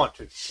 They don't want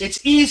to.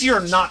 It's easier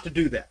not to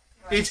do that.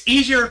 Right. It's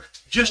easier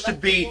just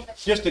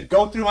to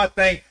go through my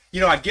thing.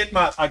 I get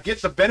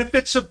the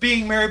benefits of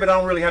being married, but I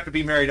don't really have to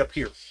be married up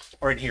here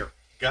or in here.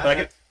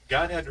 God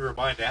had to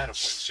remind Adam when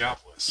he's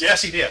jobless.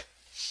 Yes, he did.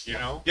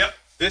 Yep.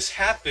 This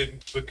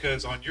happened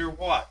because on your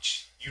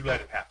watch, you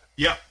let it happen.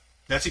 Yep.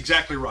 That's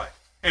exactly right.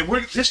 And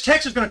this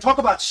text is going to talk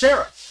about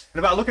Sarah and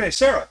about looking at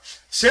Sarah.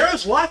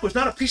 Sarah's life was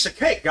not a piece of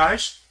cake,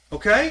 guys.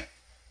 Okay?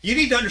 You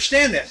need to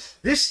understand that.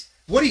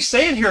 What he's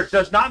saying here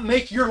does not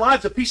make your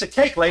lives a piece of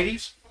cake,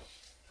 ladies.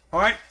 All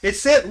right? It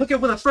said, look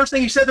at what the first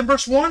thing he said in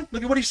verse 1.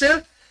 Look at what he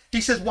said.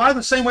 He says, why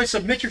the same way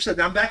submit yourself.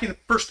 Now I'm back in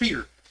 1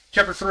 Peter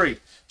chapter 3.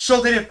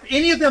 So that if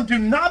any of them do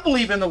not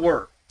believe in the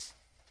word,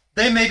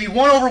 they may be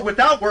won over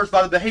without words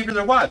by the behavior of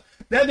their wives.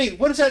 That means,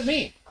 what does that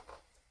mean?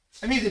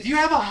 That means if you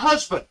have a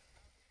husband,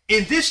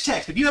 in this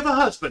text, if you have a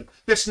husband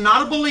that's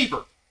not a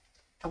believer,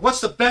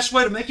 what's the best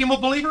way to make him a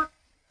believer?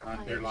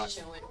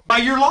 By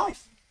your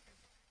life.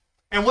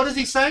 And what does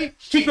he say?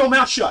 Keep your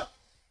mouth shut.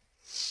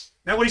 Is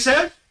that what he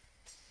said?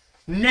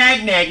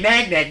 Nag, nag,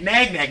 nag, nag,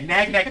 nag, nag,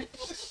 nag, nag.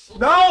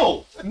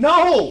 No.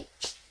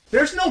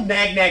 There's no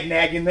nag, nag,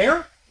 nag in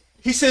there.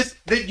 He says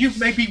that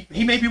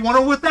he may be won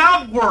over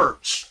without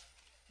words,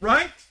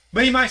 right?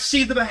 But he might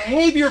see the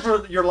behavior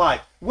of your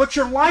life, what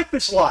your life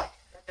is like.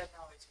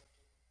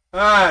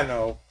 I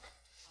know.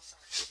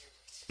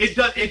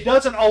 It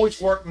doesn't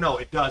always work. No,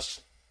 it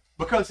does.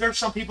 Because there's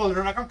some people that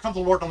are not going to come to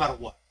the Lord no matter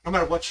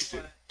what you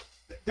do.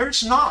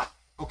 There's not,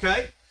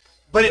 okay?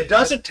 But it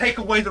doesn't take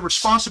away the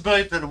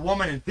responsibility that a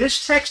woman in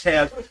this text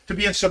has to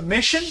be in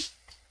submission.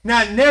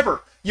 Now,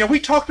 never. We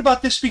talked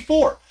about this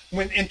before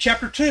in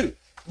chapter 2.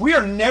 We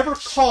are never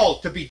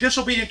called to be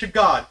disobedient to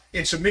God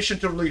in submission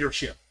to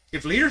leadership.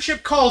 If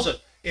leadership calls us,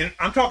 and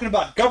I'm talking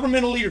about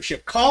governmental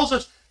leadership, calls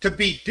us to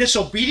be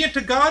disobedient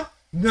to God,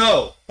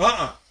 no,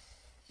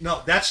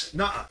 no, that's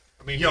not.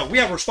 I mean, we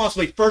have a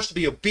responsibility first to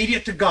be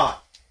obedient to God,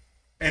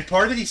 and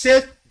part of it, he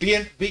said,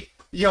 he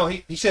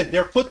said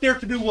they're put there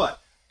to do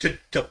what?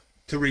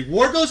 To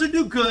reward those who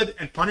do good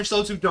and punish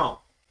those who don't.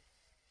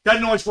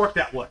 Doesn't always work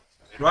that way,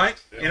 right?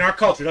 In our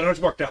culture, doesn't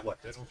always work that way.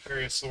 They don't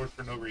carry a sword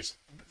for no reason.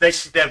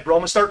 That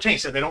Romans 13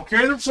 said they don't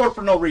carry their sword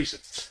for no reason.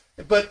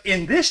 But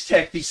in this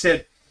text, he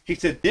said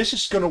this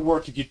is going to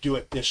work if you do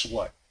it this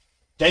way.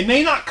 They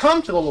may not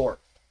come to the Lord,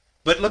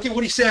 but look at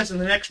what he says in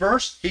the next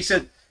verse. He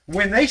said,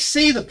 when they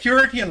see the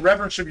purity and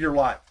reverence of your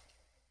life.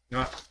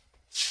 Now,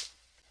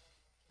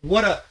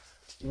 what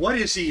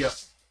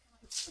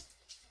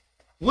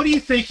do you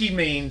think he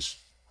means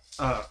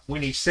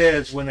when he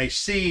says when they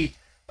see?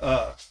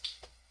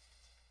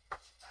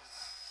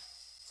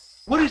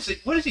 What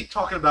is he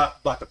talking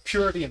about the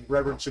purity and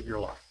reverence of your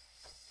life?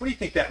 What do you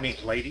think that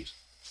means, ladies?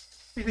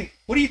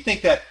 What do you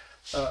think that?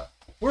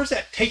 Where's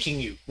that taking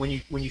you when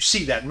you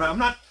see that?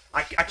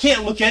 I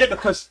can't look at it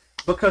because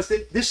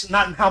this is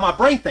not how my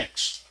brain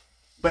thinks.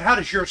 But how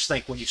does yours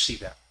think when you see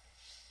that?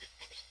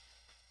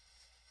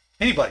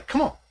 Anybody,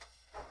 come on.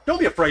 Don't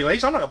be afraid,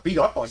 ladies. I'm not going to beat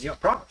up on you, I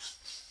promise.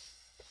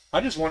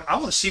 I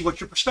want to see what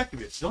your perspective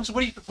is. So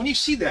when you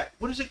see that,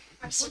 what is it?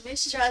 Our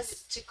submission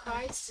to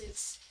Christ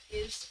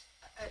is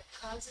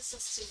causes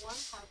us to want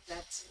to have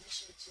that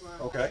submission to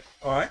our Okay,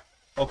 all right.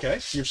 Okay,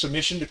 your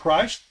submission to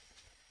Christ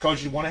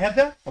causes you to want to have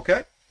that?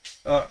 Okay.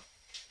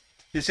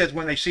 It says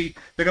they're going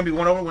to be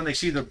won over when they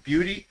see the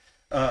beauty,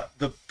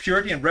 the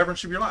purity and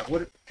reverence of your life.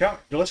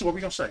 Delissa, what were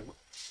you going to say?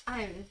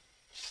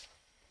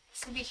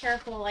 So be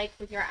careful, like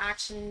with your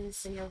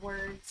actions and your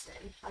words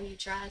and how you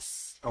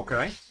dress.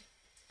 Okay.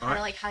 All Or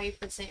right. like how you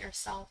present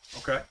yourself.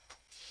 Okay.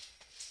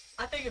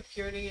 I think of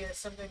purity as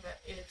something that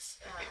is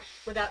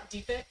without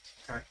defect.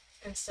 Okay.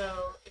 And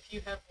so if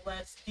you have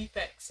less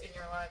defects in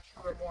your life,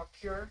 you are more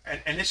pure.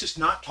 And this is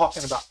not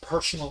talking about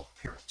personal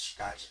appearance,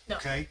 guys. No.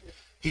 Okay?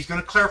 He's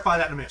going to clarify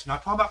that in a minute. It's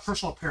not talking about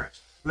personal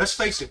appearance. Let's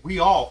face it, we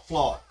all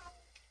flawed.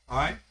 All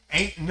right?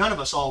 Ain't none of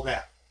us all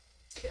that.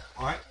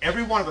 All right?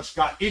 Every one of us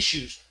got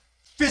issues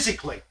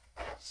physically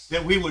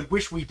that we would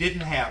wish we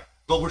didn't have,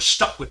 but we're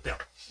stuck with them.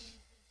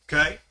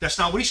 Okay? That's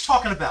not what he's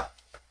talking about.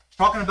 He's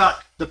talking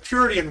about the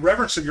purity and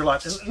reverence of your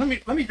life. And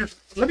let me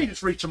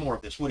just read some more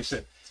of this, what he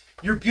said.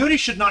 Your beauty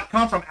should not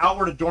come from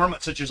outward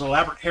adornment such as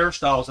elaborate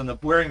hairstyles and the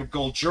wearing of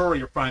gold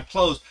jewelry or fine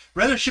clothes.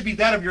 Rather, it should be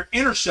that of your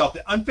inner self,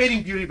 the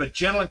unfading beauty of a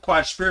gentle and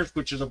quiet spirit,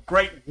 which is of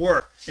great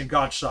worth in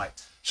God's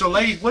sight. So,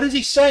 ladies, what is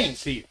he saying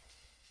to you?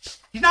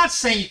 He's not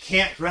saying you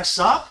can't dress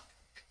up.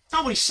 That's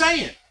not what he's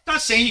saying. He's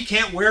not saying you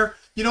can't wear,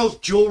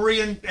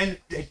 jewelry and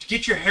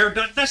get your hair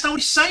done. That's not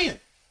what he's saying.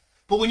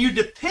 But when you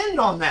depend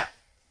on that,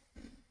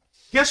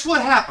 guess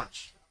what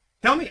happens?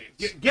 Tell me,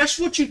 guess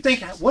what you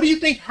think, what do you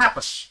think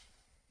happens?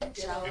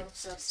 Shallow,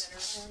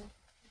 self-centered.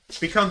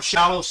 Become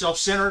shallow,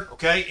 self-centered,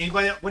 okay?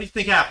 Anybody else? What do you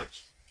think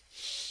happens?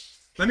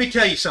 Let me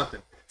tell you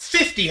something.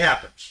 50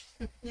 happens.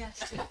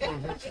 Yes.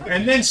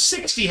 And then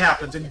 60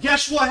 happens. And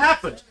guess what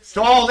happens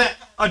to all that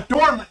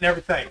adornment and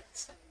everything?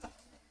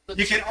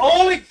 You can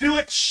only do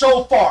it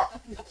so far,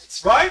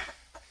 right?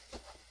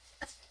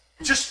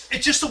 It's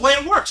just the way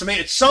it works. I mean,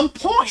 at some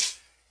point,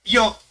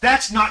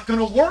 that's not going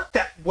to work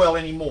that well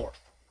anymore,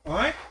 all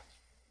right?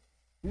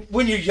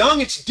 When you're young,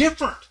 it's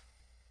different.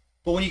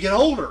 But when you get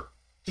older,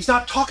 he's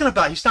not talking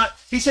about it.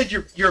 He said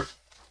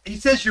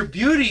your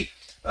beauty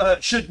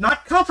should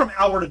not come from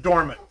outward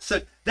adornment.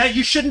 So that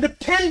you shouldn't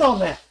depend on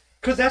that,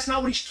 because that's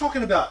not what he's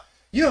talking about.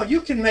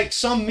 You can make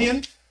some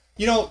men,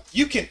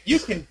 you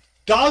can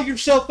doll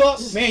yourself up,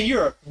 man,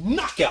 you're a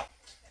knockout.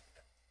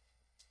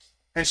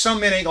 And some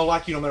men ain't gonna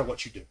like you no matter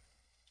what you do.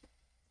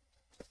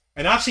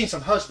 And I've seen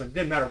some husbands,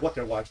 didn't matter what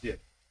their wives did.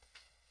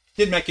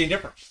 Didn't make any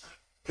difference.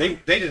 They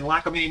didn't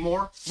like them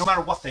anymore, no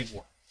matter what they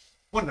wore.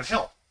 Wasn't gonna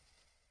help.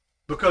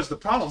 Because the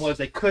problem was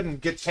they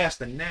couldn't get past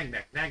the nag,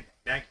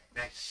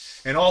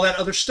 and all that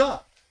other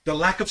stuff. The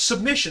lack of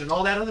submission and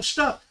all that other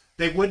stuff.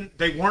 They weren't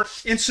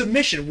in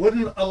submission,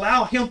 wouldn't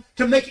allow him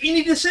to make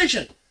any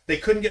decision. They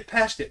couldn't get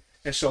past it.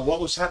 And so what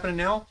was happening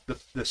now?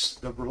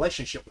 The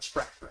relationship was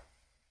fracturing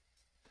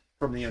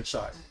from the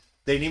inside.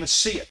 They didn't even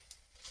see it.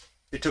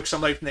 It took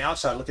somebody from the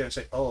outside to look at it and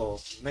say,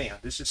 oh man,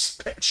 this is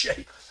bad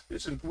shape.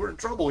 We're in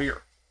trouble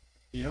here.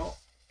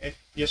 And,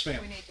 yes,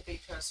 ma'am. We need to be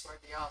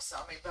trustworthy also.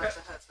 I mean, both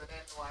the husband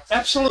and the wife.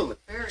 Absolutely.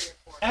 Very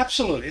important.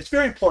 Absolutely. It's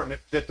very important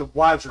that the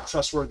wives are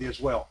trustworthy as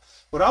well.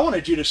 What I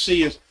wanted you to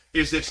see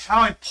is that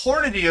how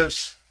important it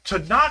is to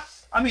not,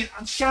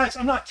 guys,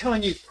 I'm not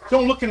telling you,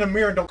 don't look in the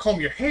mirror and don't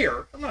comb your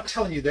hair. I'm not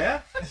telling you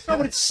that. That's not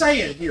what it's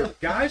saying here,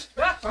 guys.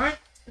 All right?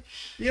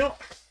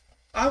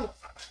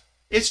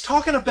 It's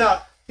talking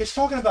about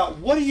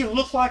what do you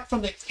look like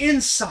from the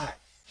inside?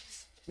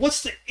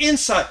 What's the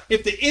inside?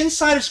 If the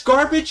inside is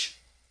garbage,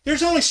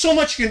 there's only so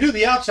much you can do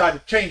the outside to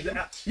change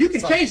that. You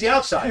can change the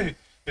outside,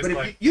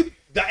 but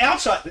The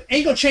outside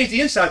ain't gonna change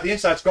the inside. The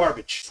inside's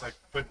garbage. It's like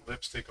putting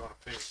lipstick on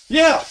a pig.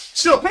 Yeah,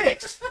 still a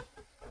pig.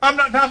 I'm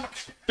not. God,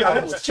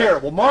 that was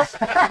terrible, Mark.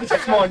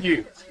 Come on,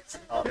 you.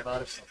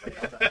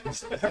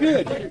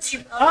 Good.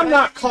 I'm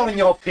not calling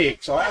y'all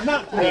pigs. All right? I'm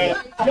not.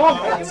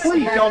 Y'all,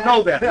 please, y'all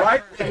know that,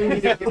 right?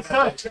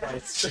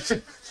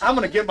 I'm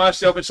gonna get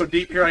myself in so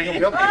deep here I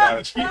ain't gonna be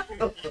able to get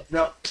out of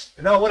it.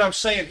 No. What I'm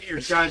saying here,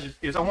 guys,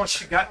 is I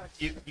want you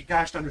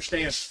guys to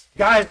understand,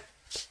 guys.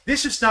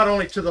 This is not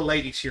only to the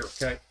ladies here,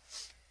 okay?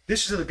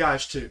 This is to the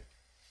guys too.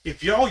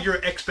 If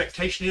your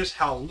expectation is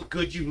how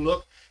good you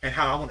look and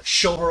how I want to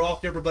show her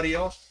off to everybody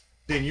else,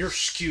 then you're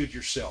skewed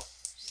yourself.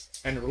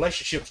 And the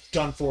relationship's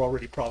done for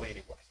already probably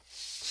anyway,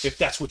 if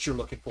that's what you're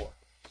looking for.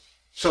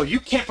 So you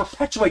can't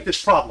perpetuate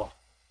this problem.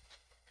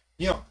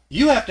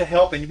 You have to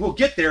help, and we'll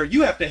get there,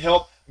 you have to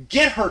help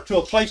get her to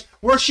a place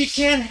where she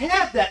can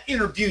have that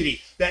inner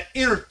beauty, that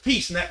inner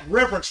peace, and that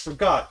reverence for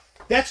God.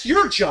 That's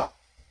your job.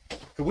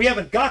 Because we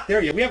haven't got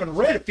there yet. We haven't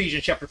read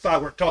Ephesians chapter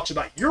 5 where it talks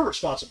about your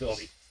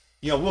responsibility.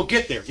 We'll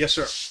get there. Yes,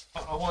 sir.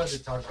 I wanted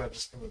to talk about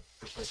this from the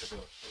perspective of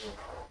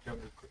a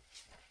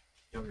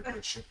younger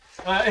Christian.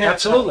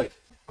 Absolutely.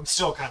 I'm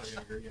still kind of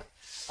younger,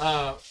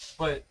 yeah.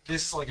 But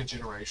this is like a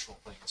generational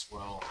thing as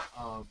well.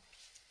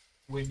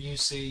 When you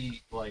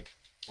see like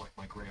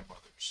my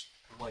grandmothers,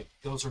 like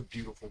those are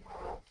beautiful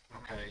women,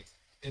 okay?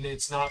 And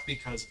it's not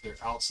because of their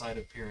outside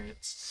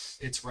appearance.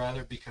 It's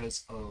rather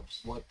because of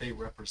what they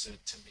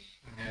represent to me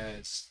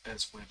as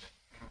women.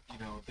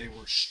 They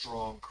were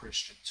strong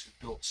Christians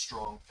who built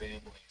strong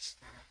families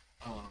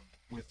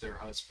with their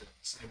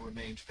husbands and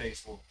remained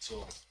faithful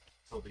till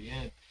the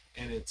end.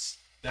 And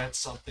that's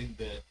something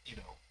that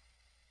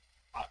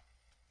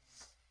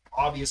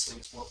obviously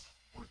is what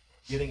we're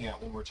getting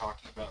at when we're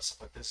talking about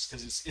stuff like this,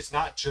 because it's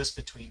not just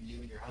between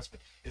you and your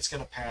husband. It's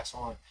going to pass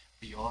on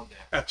beyond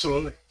that.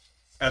 Absolutely.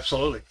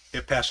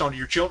 It passed on to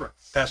your children,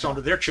 passed on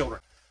to their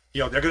children.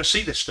 They're going to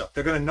see this stuff.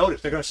 They're going to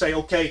notice. They're going to say,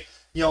 okay,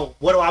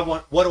 what do I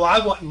want? What do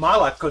I want in my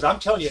life? Because I'm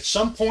telling you, at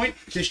some point,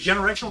 this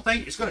generational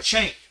thing is going to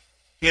change.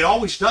 It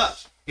always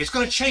does. It's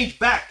going to change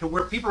back to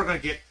where people are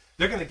going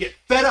to get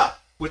fed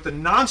up with the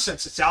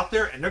nonsense that's out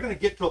there, and they're going to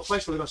get to a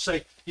place where they're going to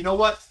say, you know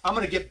what? I'm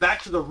going to get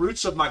back to the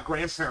roots of my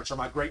grandparents or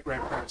my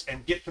great-grandparents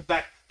and get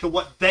back to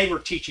what they were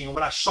teaching and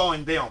what I saw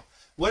in them.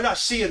 What did I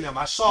see in them?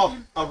 I saw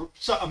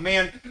a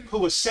man who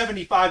was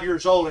 75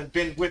 years old and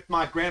been with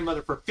my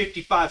grandmother for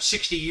 55,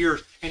 60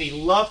 years, and he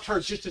loved her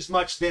just as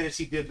much then as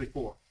he did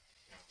before.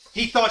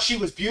 He thought she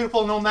was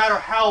beautiful no matter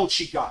how old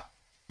she got,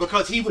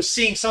 because he was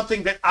seeing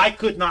something that I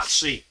could not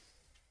see.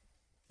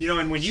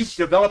 And when you've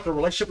developed a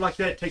relationship like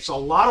that, it takes a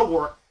lot of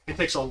work. It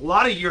takes a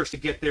lot of years to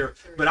get there,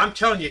 but I'm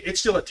telling you,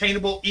 it's still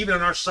attainable even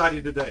in our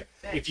society today.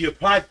 If you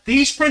apply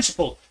these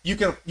principles, you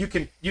can get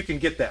that. You can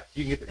get that.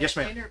 Yes,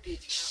 ma'am. Inner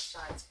beauty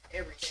outside's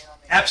every day on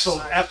the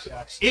Absolutely.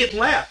 outside. It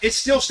lasts. It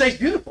still stays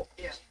beautiful.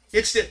 Yeah.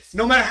 It's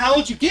no matter how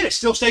old you get, it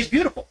still stays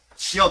beautiful.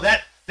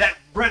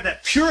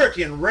 That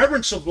purity and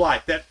reverence of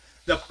life.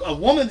 A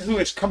woman who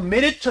is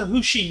committed to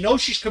who she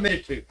knows she's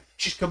committed to.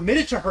 She's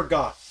committed to her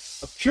God.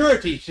 A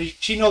purity.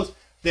 She knows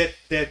that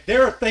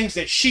there are things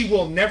that she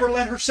will never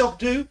let herself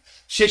do.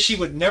 She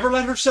would never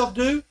let herself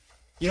do.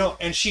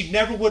 And she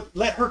never would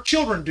let her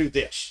children do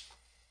this.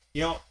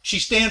 She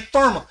stands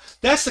firm.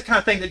 That's the kind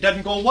of thing that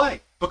doesn't go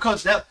away,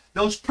 because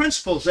those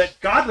principles, that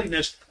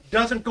godliness,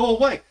 doesn't go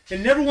away.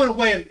 It never went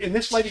away in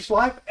this lady's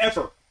life,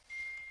 ever.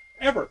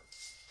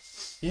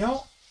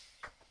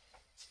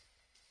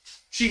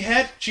 She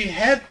had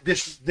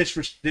this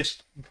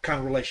kind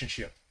of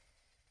relationship.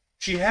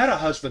 She had a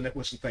husband that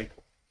wasn't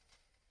faithful.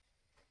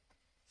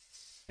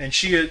 And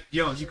she had,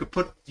 you could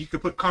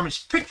put Carmen's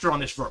picture on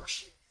this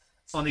verse,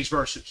 on these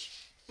verses,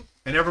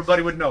 and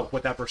everybody would know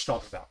what that verse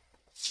talked about.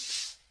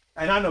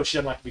 And I know she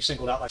doesn't like to be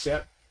singled out like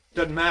that.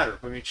 Doesn't matter.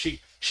 I mean,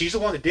 she's the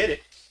one that did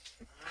it.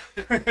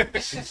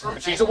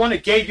 She's the one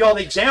that gave y'all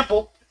the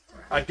example,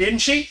 didn't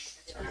she?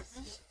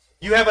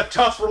 You have a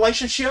tough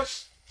relationship.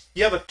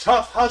 You have a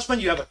tough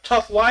husband. You have a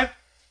tough wife.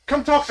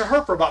 Come talk to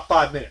her for about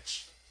 5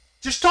 minutes.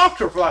 Just talk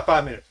to her for about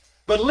 5 minutes.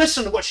 But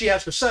listen to what she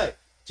has to say.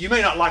 You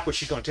may not like what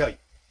she's going to tell you.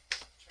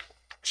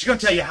 She's going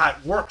to tell you how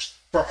it works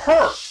for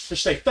her to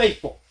stay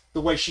faithful the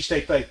way she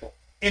stayed faithful,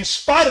 in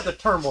spite of the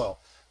turmoil.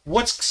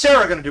 What's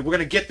Sarah going to do? We're going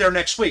to get there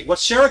next week.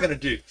 What's Sarah going to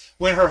do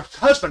when her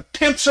husband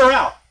pimps her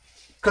out?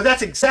 Because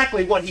that's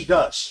exactly what he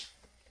does.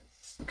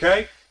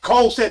 Okay?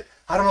 Cole said,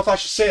 I don't know if I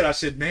should say it. I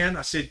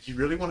said, you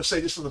really want to say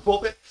this from the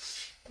pulpit?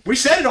 We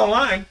said it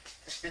online.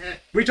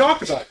 We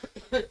talked about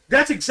it.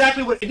 That's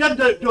exactly what, he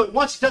doesn't do it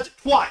once, he does it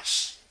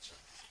twice.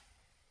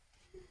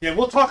 Yeah,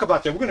 we'll talk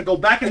about that. We're going to go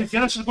back into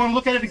Genesis and we're going to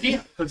look at it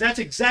again, because that's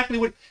exactly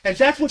what, and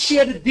that's what she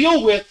had to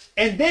deal with,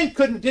 and then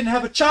didn't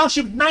have a child.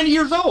 She was 90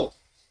 years old.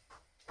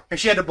 And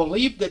she had to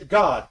believe that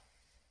God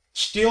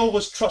still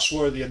was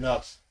trustworthy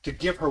enough to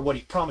give her what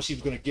he promised he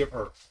was going to give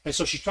her. And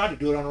so she tried to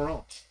do it on her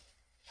own.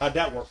 How'd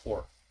that work for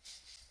her?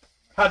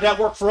 How'd that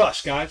work for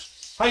us,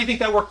 guys? How do you think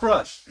that worked for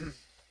us?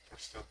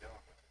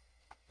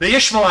 The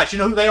Ishmaelites, you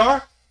know who they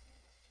are?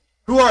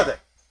 Who are they?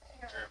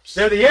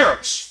 They're the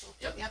Arabs.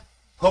 Yep.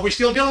 Are we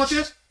still dealing with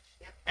this?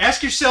 Yep.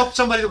 Ask yourself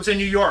somebody that was in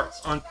New York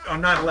on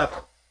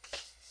 9/11.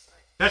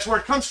 That's where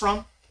it comes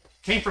from.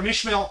 Came from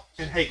Ishmael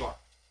and Hagar.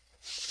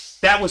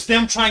 That was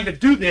them trying to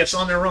do this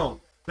on their own.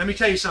 Let me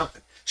tell you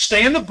something.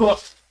 Stay in the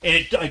book, and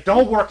it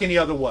don't work any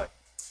other way.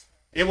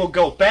 It will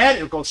go bad,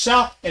 it'll go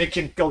south, and it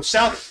can go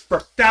south for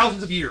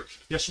thousands of years.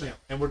 Yes, ma'am.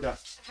 And we're done.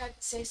 I had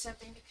to say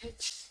something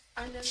because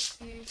I know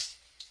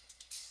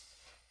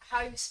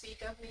how you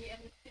speak of me,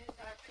 and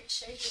I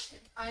appreciate it.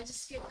 And I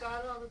just give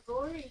God all the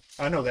glory.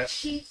 I know that.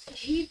 He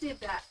did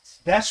that.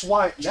 That's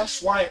why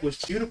it was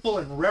beautiful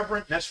and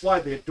reverent. That's why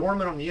the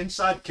adornment on the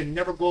inside can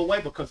never go away,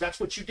 because that's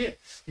what you did.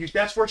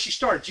 That's where she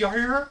started. Did you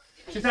hear her?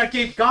 She said, I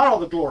gave God all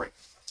the glory.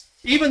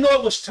 Even though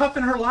it was tough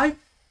in her life,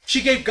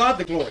 she gave God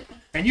the glory.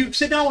 And you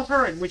sit down with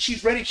her, and when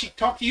she's ready, she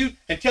talk to you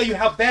and tell you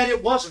how bad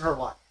it was in her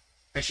life.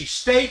 And she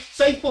stayed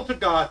faithful to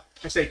God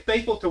and stayed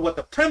faithful to what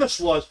the premise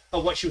was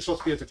of what she was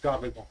supposed to be as a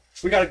godly woman.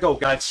 We got to go,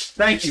 guys.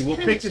 Thank you. We'll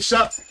pick this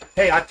up.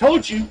 Hey, I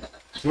told you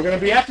we're going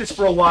to be at this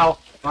for a while.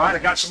 All right, I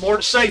got some more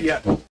to say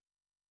yet.